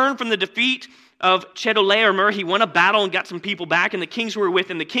his return from the defeat of Chedorlaomer, he won a battle and got some people back, and the kings who were with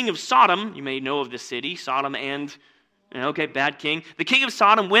him, the king of Sodom, you may know of this city, Sodom and, bad king. The king of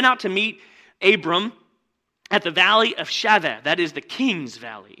Sodom went out to meet Abram at the valley of Shaveh, that is the king's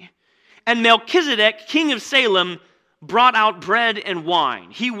valley. And Melchizedek, king of Salem, brought out bread and wine.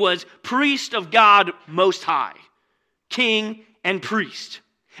 He was priest of God Most High, king and priest.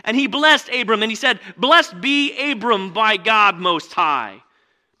 And he blessed Abram, and he said, blessed be Abram by God Most High,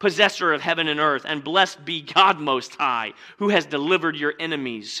 possessor of heaven and earth, and blessed be God Most High, who has delivered your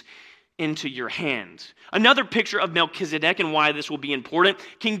enemies into your hands. Another picture of Melchizedek and why this will be important,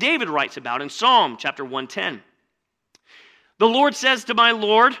 King David writes about in Psalm chapter 110. The Lord says to my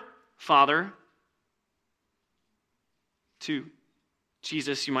Lord, Father, to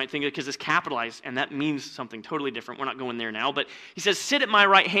Jesus, you might think because it's capitalized, and that means something totally different. We're not going there now, but he says, sit at my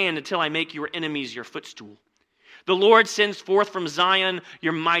right hand until I make your enemies your footstool. The Lord sends forth from Zion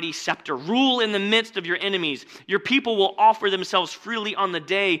your mighty scepter. Rule in the midst of your enemies. Your people will offer themselves freely on the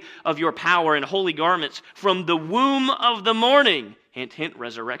day of your power in holy garments from the womb of the morning. Hint, hint,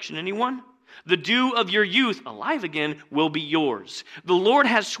 resurrection, anyone? The dew of your youth, alive again, will be yours. The Lord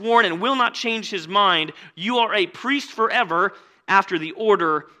has sworn and will not change his mind. You are a priest forever after the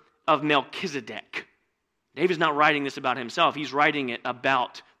order of Melchizedek. David's not writing this about himself. He's writing it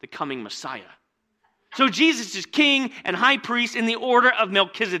about the coming Messiah. So Jesus is king and high priest in the order of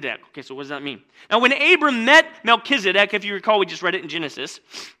Melchizedek. Okay, so what does that mean? Now, when Abram met Melchizedek, if you recall, we just read it in Genesis,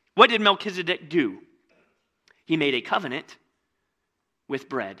 what did Melchizedek do? He made a covenant with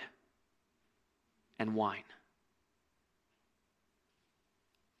bread and wine.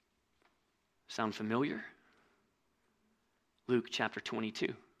 Sound familiar? Luke chapter 22,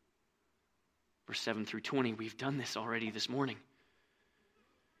 verse 7 through 20. We've done this already this morning.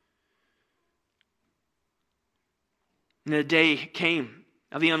 And the day came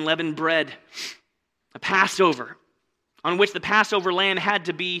of the unleavened bread, a Passover, on which the Passover lamb had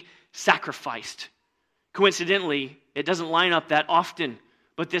to be sacrificed. Coincidentally, it doesn't line up that often,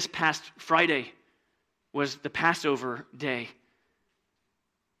 but this past Friday was the Passover day.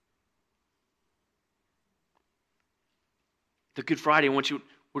 The Good Friday, once you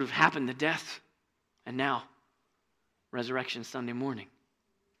would have happened, the death, and now resurrection Sunday morning.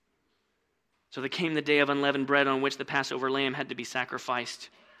 So there came the day of unleavened bread on which the Passover lamb had to be sacrificed.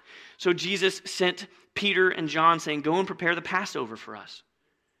 So Jesus sent Peter and John saying, go and prepare the Passover for us,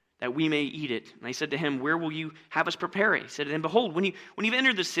 that we may eat it. And they said to him, where will you have us prepare it? He said to them, behold, when you've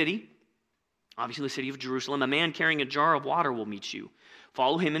entered the city, obviously the city of Jerusalem, a man carrying a jar of water will meet you.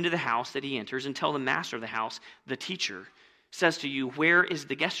 Follow him into the house that he enters and tell the master of the house, the teacher says to you, where is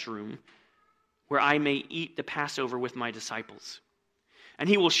the guest room where I may eat the Passover with my disciples? And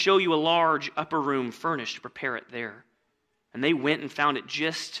he will show you a large upper room furnished. Prepare it there. And they went and found it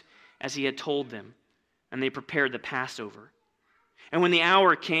just as he had told them. And they prepared the Passover. And when the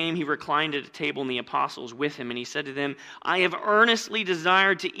hour came, he reclined at a table and the apostles with him. And he said to them, I have earnestly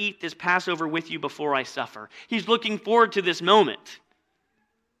desired to eat this Passover with you before I suffer. He's looking forward to this moment.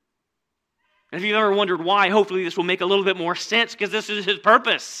 And if you've ever wondered why, hopefully this will make a little bit more sense, because this is his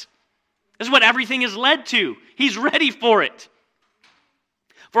purpose. This is what everything has led to. He's ready for it.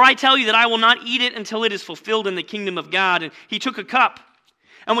 For I tell you that I will not eat it until it is fulfilled in the kingdom of God. And he took a cup.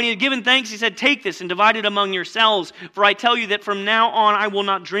 And when he had given thanks, he said, take this and divide it among yourselves. For I tell you that from now on I will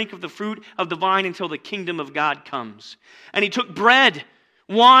not drink of the fruit of the vine until the kingdom of God comes. And he took bread,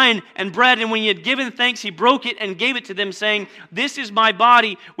 wine, and bread. And when he had given thanks, he broke it and gave it to them, saying, this is my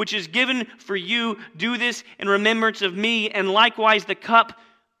body, which is given for you. Do this in remembrance of me. And likewise the cup,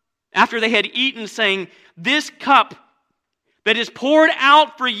 after they had eaten, saying, this cup that is poured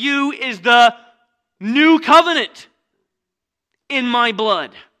out for you is the new covenant in my blood.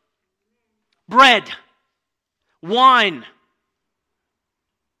 Bread, wine,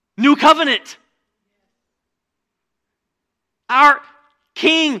 new covenant. Our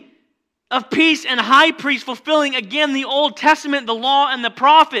King of peace and high priest, fulfilling again the Old Testament, the law, and the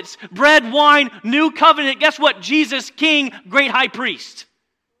prophets. Bread, wine, new covenant. Guess what? Jesus, King, great high priest.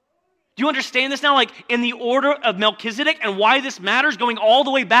 Do you understand this now? Like in the order of Melchizedek, and why this matters, going all the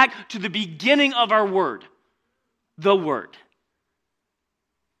way back to the beginning of our word. The Word.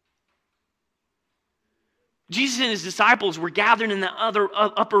 Jesus and his disciples were gathered in the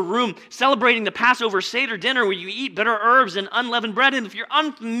upper room, celebrating the Passover Seder dinner where you eat bitter herbs and unleavened bread. And if you're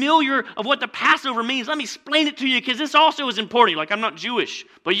unfamiliar of what the Passover means, let me explain it to you, because this also is important. Like, I'm not Jewish,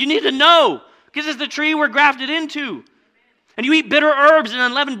 but you need to know, because it's the tree we're grafted into. And you eat bitter herbs and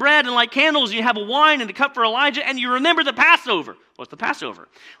unleavened bread and light candles, and you have a wine and a cup for Elijah, and you remember the Passover. What's the Passover?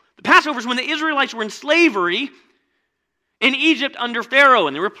 The Passover is when the Israelites were in slavery in Egypt under Pharaoh,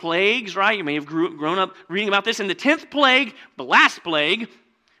 and there were plagues, right? You may have grown up reading about this. And the 10th plague, the last plague,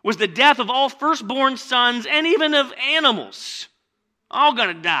 was the death of all firstborn sons and even of animals. All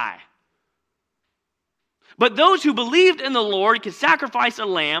going to die. But those who believed in the Lord could sacrifice a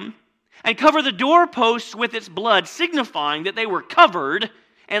lamb and cover the doorposts with its blood, signifying that they were covered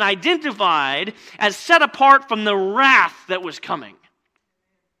and identified as set apart from the wrath that was coming.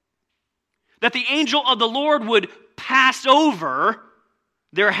 That the angel of the Lord would pass over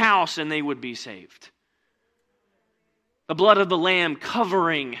their house and they would be saved. The blood of the Lamb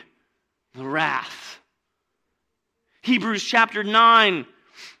covering the wrath. Hebrews chapter 9,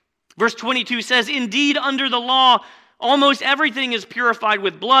 verse 22 says, "Indeed, under the law, almost everything is purified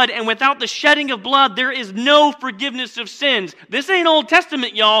with blood, and without the shedding of blood, there is no forgiveness of sins." This ain't Old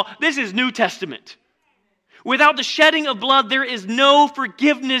Testament, y'all. This is New Testament. Without the shedding of blood, there is no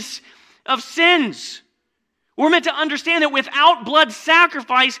forgiveness of sins. We're meant to understand that without blood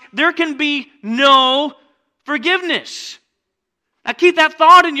sacrifice, there can be no forgiveness. Now keep that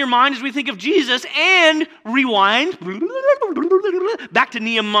thought in your mind as we think of Jesus, and rewind back to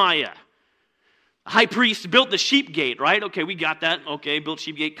Nehemiah. The high priest built the sheep gate, right? Okay, we got that. Okay, built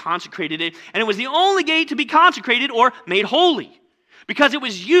sheep gate, consecrated it. And it was the only gate to be consecrated or made holy, because it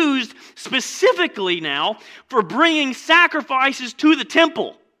was used specifically now for bringing sacrifices to the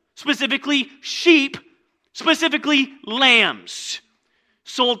temple. Specifically sheep, specifically lambs,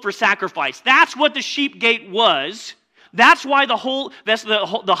 sold for sacrifice. That's what the sheep gate was. That's why the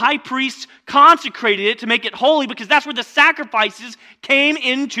high priests consecrated it to make it holy, because that's where the sacrifices came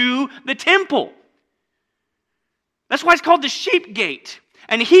into the temple. That's why it's called the sheep gate.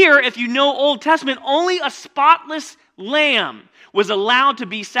 And here, if you know Old Testament, only a spotless lamb was allowed to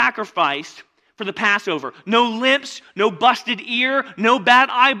be sacrificed for the Passover. No limps, no busted ear, no bad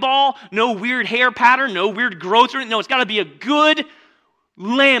eyeball, no weird hair pattern, no weird growth. No, it's got to be a good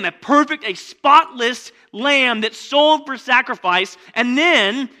lamb, a perfect, a spotless lamb that's sold for sacrifice. And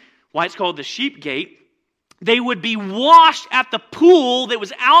then, why it's called the sheep gate, they would be washed at the pool that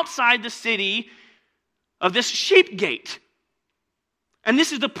was outside the city of this sheep gate. And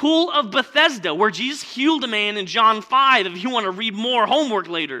this is the pool of Bethesda, where Jesus healed a man in John 5, if you want to read more homework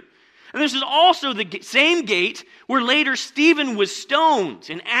later. And this is also the same gate where later Stephen was stoned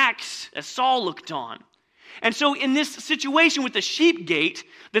in Acts as Saul looked on. And so in this situation with the sheep gate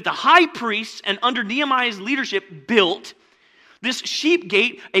that the high priests and under Nehemiah's leadership built, this sheep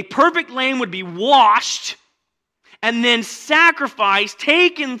gate, a perfect lamb would be washed and then sacrificed,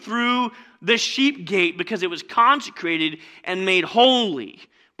 taken through the sheep gate because it was consecrated and made holy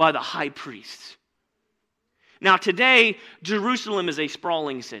by the high priest. Now today, Jerusalem is a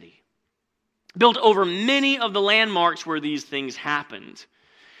sprawling city, built over many of the landmarks where these things happened.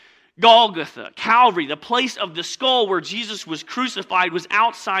 Golgotha, Calvary, the place of the skull where Jesus was crucified, was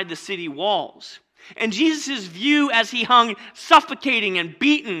outside the city walls. And Jesus' view as he hung suffocating and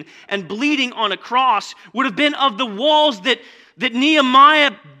beaten and bleeding on a cross would have been of the walls that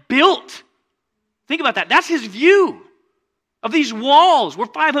Nehemiah built. Think about that. That's his view of these walls where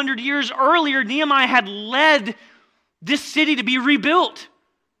 500 years earlier Nehemiah had led this city to be rebuilt.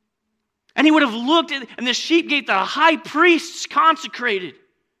 And he would have looked at the sheep gate that the high priests consecrated.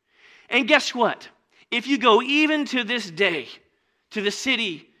 And guess what? If you go even to this day to the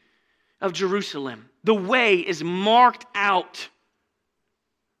city of Jerusalem, the way is marked out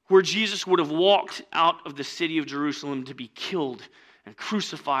where Jesus would have walked out of the city of Jerusalem to be killed and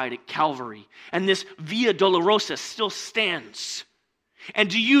crucified at Calvary. And this Via Dolorosa still stands. And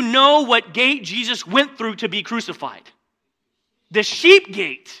do you know what gate Jesus went through to be crucified? The sheep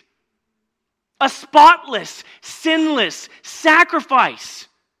gate. A spotless, sinless sacrifice.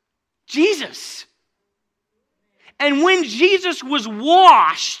 Jesus. And when Jesus was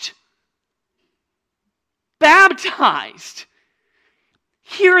washed, baptized,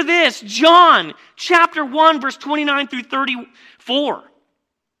 hear this, John chapter 1, verse 29 through 34.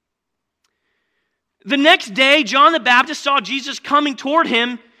 The next day, John the Baptist saw Jesus coming toward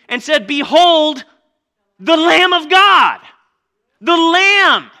him and said, "Behold, the Lamb of God." The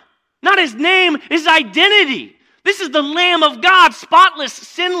Lamb. Not his name, his identity. This is the Lamb of God, spotless,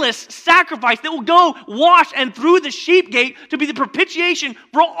 sinless sacrifice that will go wash and through the sheep gate to be the propitiation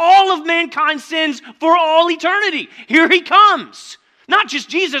for all of mankind's sins for all eternity. Here he comes. Not just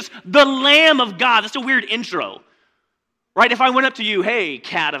Jesus, the Lamb of God. That's a weird intro. Right? If I went up to you, "Hey,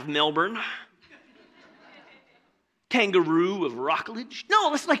 cat of Melbourne. Kangaroo of Rockledge." No,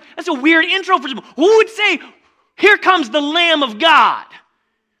 that's a weird intro for someone. Who would say, Here comes the Lamb of God.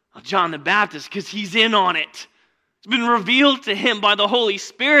 Well, John the Baptist, because he's in on it. It's been revealed to him by the Holy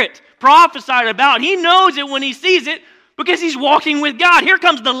Spirit, prophesied about. He knows it when he sees it because he's walking with God. Here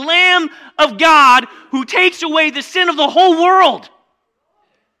comes the Lamb of God who takes away the sin of the whole world.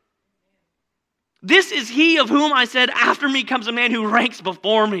 This is he of whom I said, after me comes a man who ranks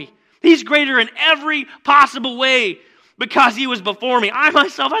before me. He's greater in every possible way because he was before me. I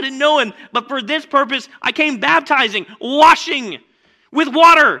myself, I didn't know him, but for this purpose, I came baptizing, washing with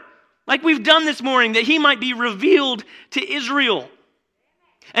water, like we've done this morning, that he might be revealed to Israel.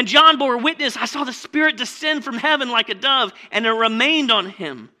 And John bore witness, I saw the Spirit descend from heaven like a dove, and it remained on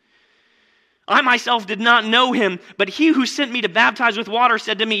him. I myself did not know him, but he who sent me to baptize with water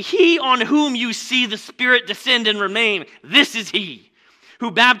said to me, he on whom you see the Spirit descend and remain, this is he who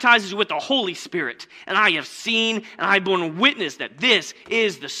baptizes with the Holy Spirit. And I have seen and I have borne witness that this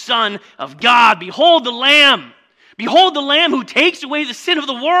is the Son of God. Behold the Lamb. Behold the Lamb who takes away the sin of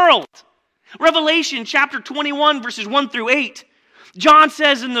the world. Revelation chapter 21, verses 1 through 8. John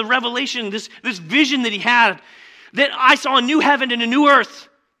says in the Revelation, this vision that he had, that I saw a new heaven and a new earth.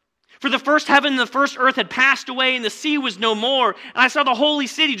 For the first heaven and the first earth had passed away, and the sea was no more. And I saw the holy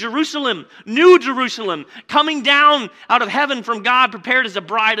city, Jerusalem, New Jerusalem, coming down out of heaven from God, prepared as a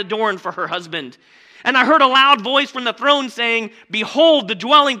bride adorned for her husband. And I heard a loud voice from the throne saying, behold, the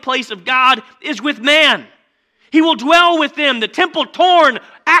dwelling place of God is with man. He will dwell with them, the temple torn,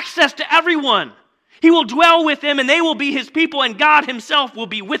 access to everyone. He will dwell with them, and they will be his people, and God himself will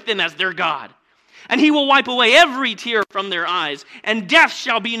be with them as their God. And he will wipe away every tear from their eyes, and death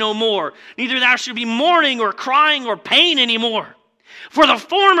shall be no more. Neither there shall be mourning or crying or pain anymore. For the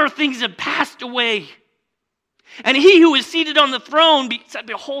former things have passed away. And he who is seated on the throne said,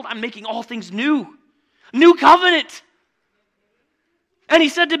 behold, I'm making all things new. New covenant. And he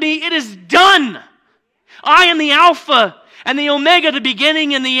said to me, it is done. I am the Alpha and the Omega, the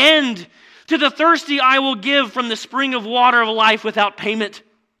beginning and the end. To the thirsty I will give from the spring of water of life without payment.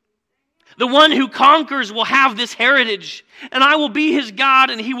 The one who conquers will have this heritage, and I will be his God,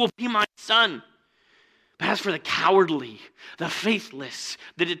 and he will be my son. But as for the cowardly, the faithless,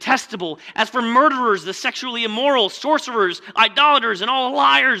 the detestable, as for murderers, the sexually immoral, sorcerers, idolaters, and all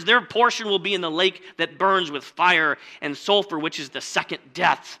liars, their portion will be in the lake that burns with fire and sulfur, which is the second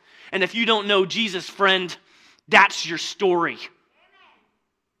death. And if you don't know Jesus, friend, that's your story.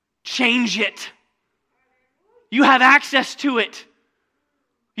 Change it. You have access to it.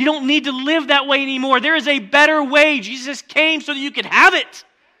 You don't need to live that way anymore. There is a better way. Jesus came so that you could have it,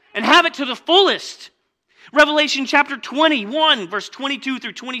 and have it to the fullest. Revelation chapter 21, verse 22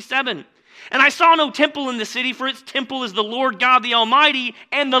 through 27. And I saw no temple in the city, for its temple is the Lord God the Almighty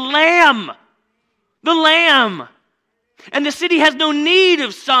and the Lamb. The Lamb. And the city has no need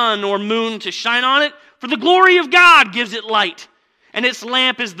of sun or moon to shine on it, for the glory of God gives it light. And its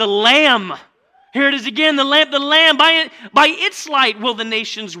lamp is the Lamb. Here it is again, the lamp, the Lamb. By its light will the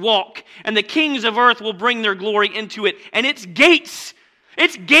nations walk, and the kings of earth will bring their glory into it. And its gates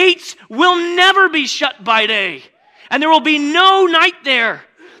will never be shut by day, and there will be no night there.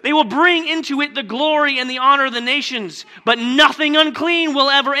 They will bring into it the glory and the honor of the nations, but nothing unclean will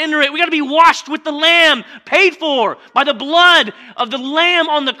ever enter it. We got to be washed with the Lamb, paid for by the blood of the Lamb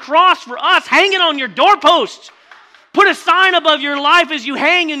on the cross for us. Hang it on your doorposts. Put a sign above your life as you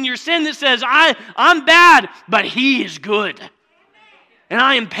hang in your sin that says, I'm bad, but he is good. And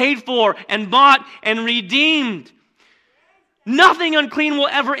I am paid for and bought and redeemed. Nothing unclean will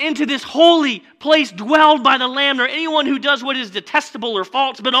ever enter this holy place dwelled by the Lamb, nor anyone who does what is detestable or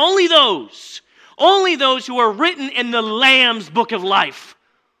false, but only those who are written in the Lamb's book of life.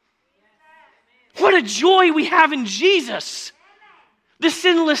 What a joy we have in Jesus. The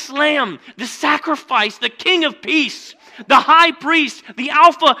sinless Lamb, the sacrifice, the King of peace, the high priest, the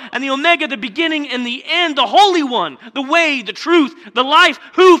Alpha and the Omega, the beginning and the end, the Holy One, the way, the truth, the life,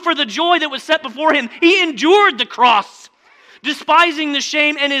 who for the joy that was set before him, he endured the cross, despising the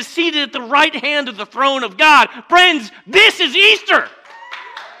shame, and is seated at the right hand of the throne of God. Friends, this is Easter.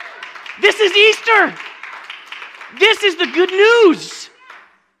 This is Easter. This is the good news.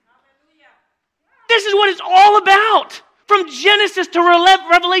 This is what it's all about. From Genesis to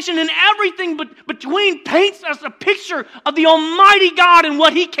Revelation, and everything between paints us a picture of the Almighty God and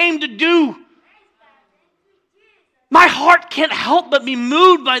what he came to do. My heart can't help but be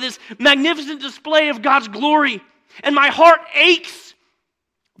moved by this magnificent display of God's glory. And my heart aches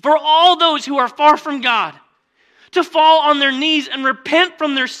for all those who are far from God to fall on their knees and repent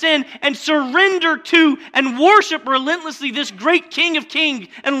from their sin and surrender to and worship relentlessly this great King of Kings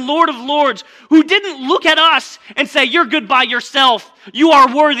and Lord of Lords, who didn't look at us and say, you're good by yourself, you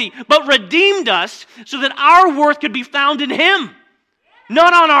are worthy, but redeemed us so that our worth could be found in Him.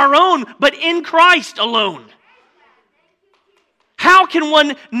 Not on our own, but in Christ alone. How can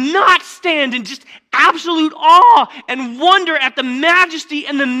one not stand in just absolute awe and wonder at the majesty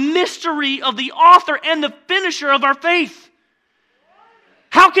and the mystery of the author and the finisher of our faith?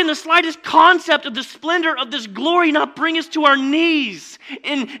 How can the slightest concept of the splendor of this glory not bring us to our knees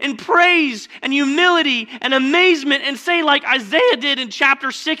in praise and humility and amazement and say, like Isaiah did in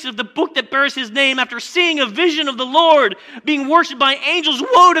chapter 6 of the book that bears his name, after seeing a vision of the Lord being worshipped by angels,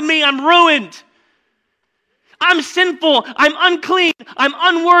 woe to me, I'm ruined. I'm sinful, I'm unclean, I'm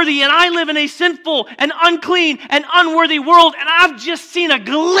unworthy, and I live in a sinful and unclean and unworthy world, and I've just seen a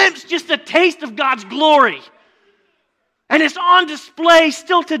glimpse, just a taste of God's glory. And it's on display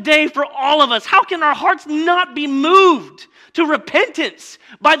still today for all of us. How can our hearts not be moved to repentance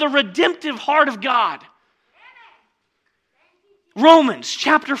by the redemptive heart of God? Romans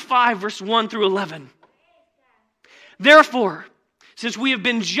chapter 5, verse 1 through 11. Therefore, since we have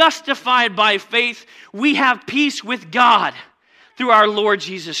been justified by faith, we have peace with God through our Lord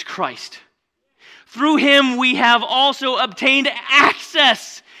Jesus Christ. Through Him we have also obtained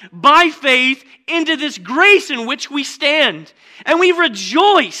access by faith into this grace in which we stand. And we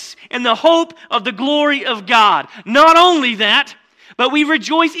rejoice in the hope of the glory of God. Not only that, but we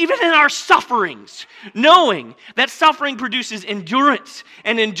rejoice even in our sufferings, knowing that suffering produces endurance,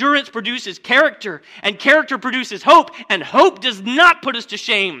 and endurance produces character, and character produces hope, and hope does not put us to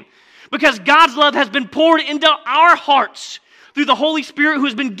shame, because God's love has been poured into our hearts through the Holy Spirit who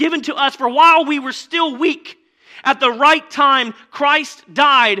has been given to us. For while we were still weak, at the right time, Christ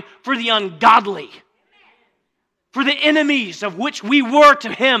died for the ungodly, for the enemies of which we were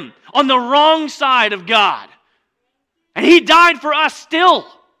to Him, on the wrong side of God. And He died for us still.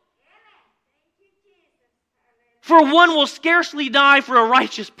 For one will scarcely die for a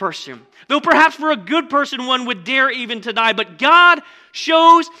righteous person, though perhaps for a good person one would dare even to die. But God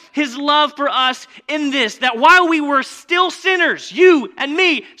shows His love for us in this, that while we were still sinners, you and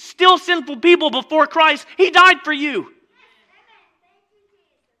me, still sinful people before Christ, He died for you.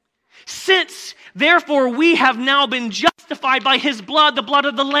 Since, therefore, we have now been justified by His blood, the blood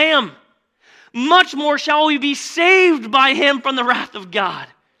of the Lamb, much more shall we be saved by Him from the wrath of God.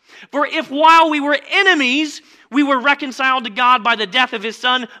 For if while we were enemies, we were reconciled to God by the death of His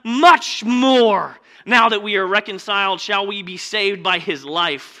Son, much more, now that we are reconciled, shall we be saved by His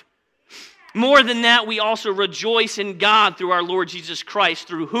life. More than that, we also rejoice in God through our Lord Jesus Christ,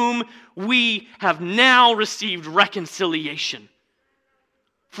 through whom we have now received reconciliation.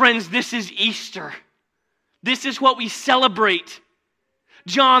 Friends, this is Easter. This is what we celebrate.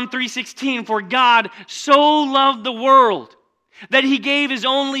 John 3:16, for God so loved the world that He gave His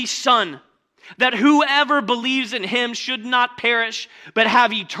only Son, that whoever believes in Him should not perish, but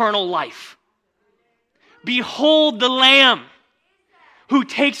have eternal life. Behold the Lamb who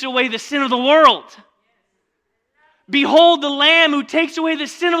takes away the sin of the world. Behold the Lamb who takes away the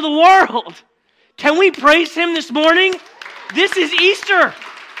sin of the world. Can we praise Him this morning? This is Easter.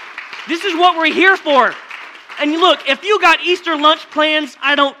 This is what we're here for. And look, if you got Easter lunch plans,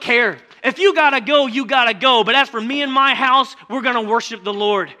 I don't care. If you gotta go, you gotta go. But as for me and my house, we're gonna worship the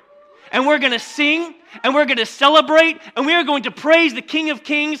Lord. And we're gonna sing, and we're gonna celebrate, and we are going to praise the King of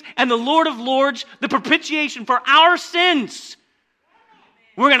Kings and the Lord of Lords, the propitiation for our sins.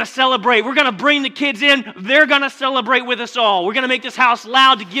 We're gonna celebrate. We're gonna bring the kids in. They're gonna celebrate with us all. We're gonna make this house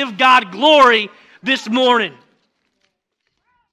loud to give God glory this morning.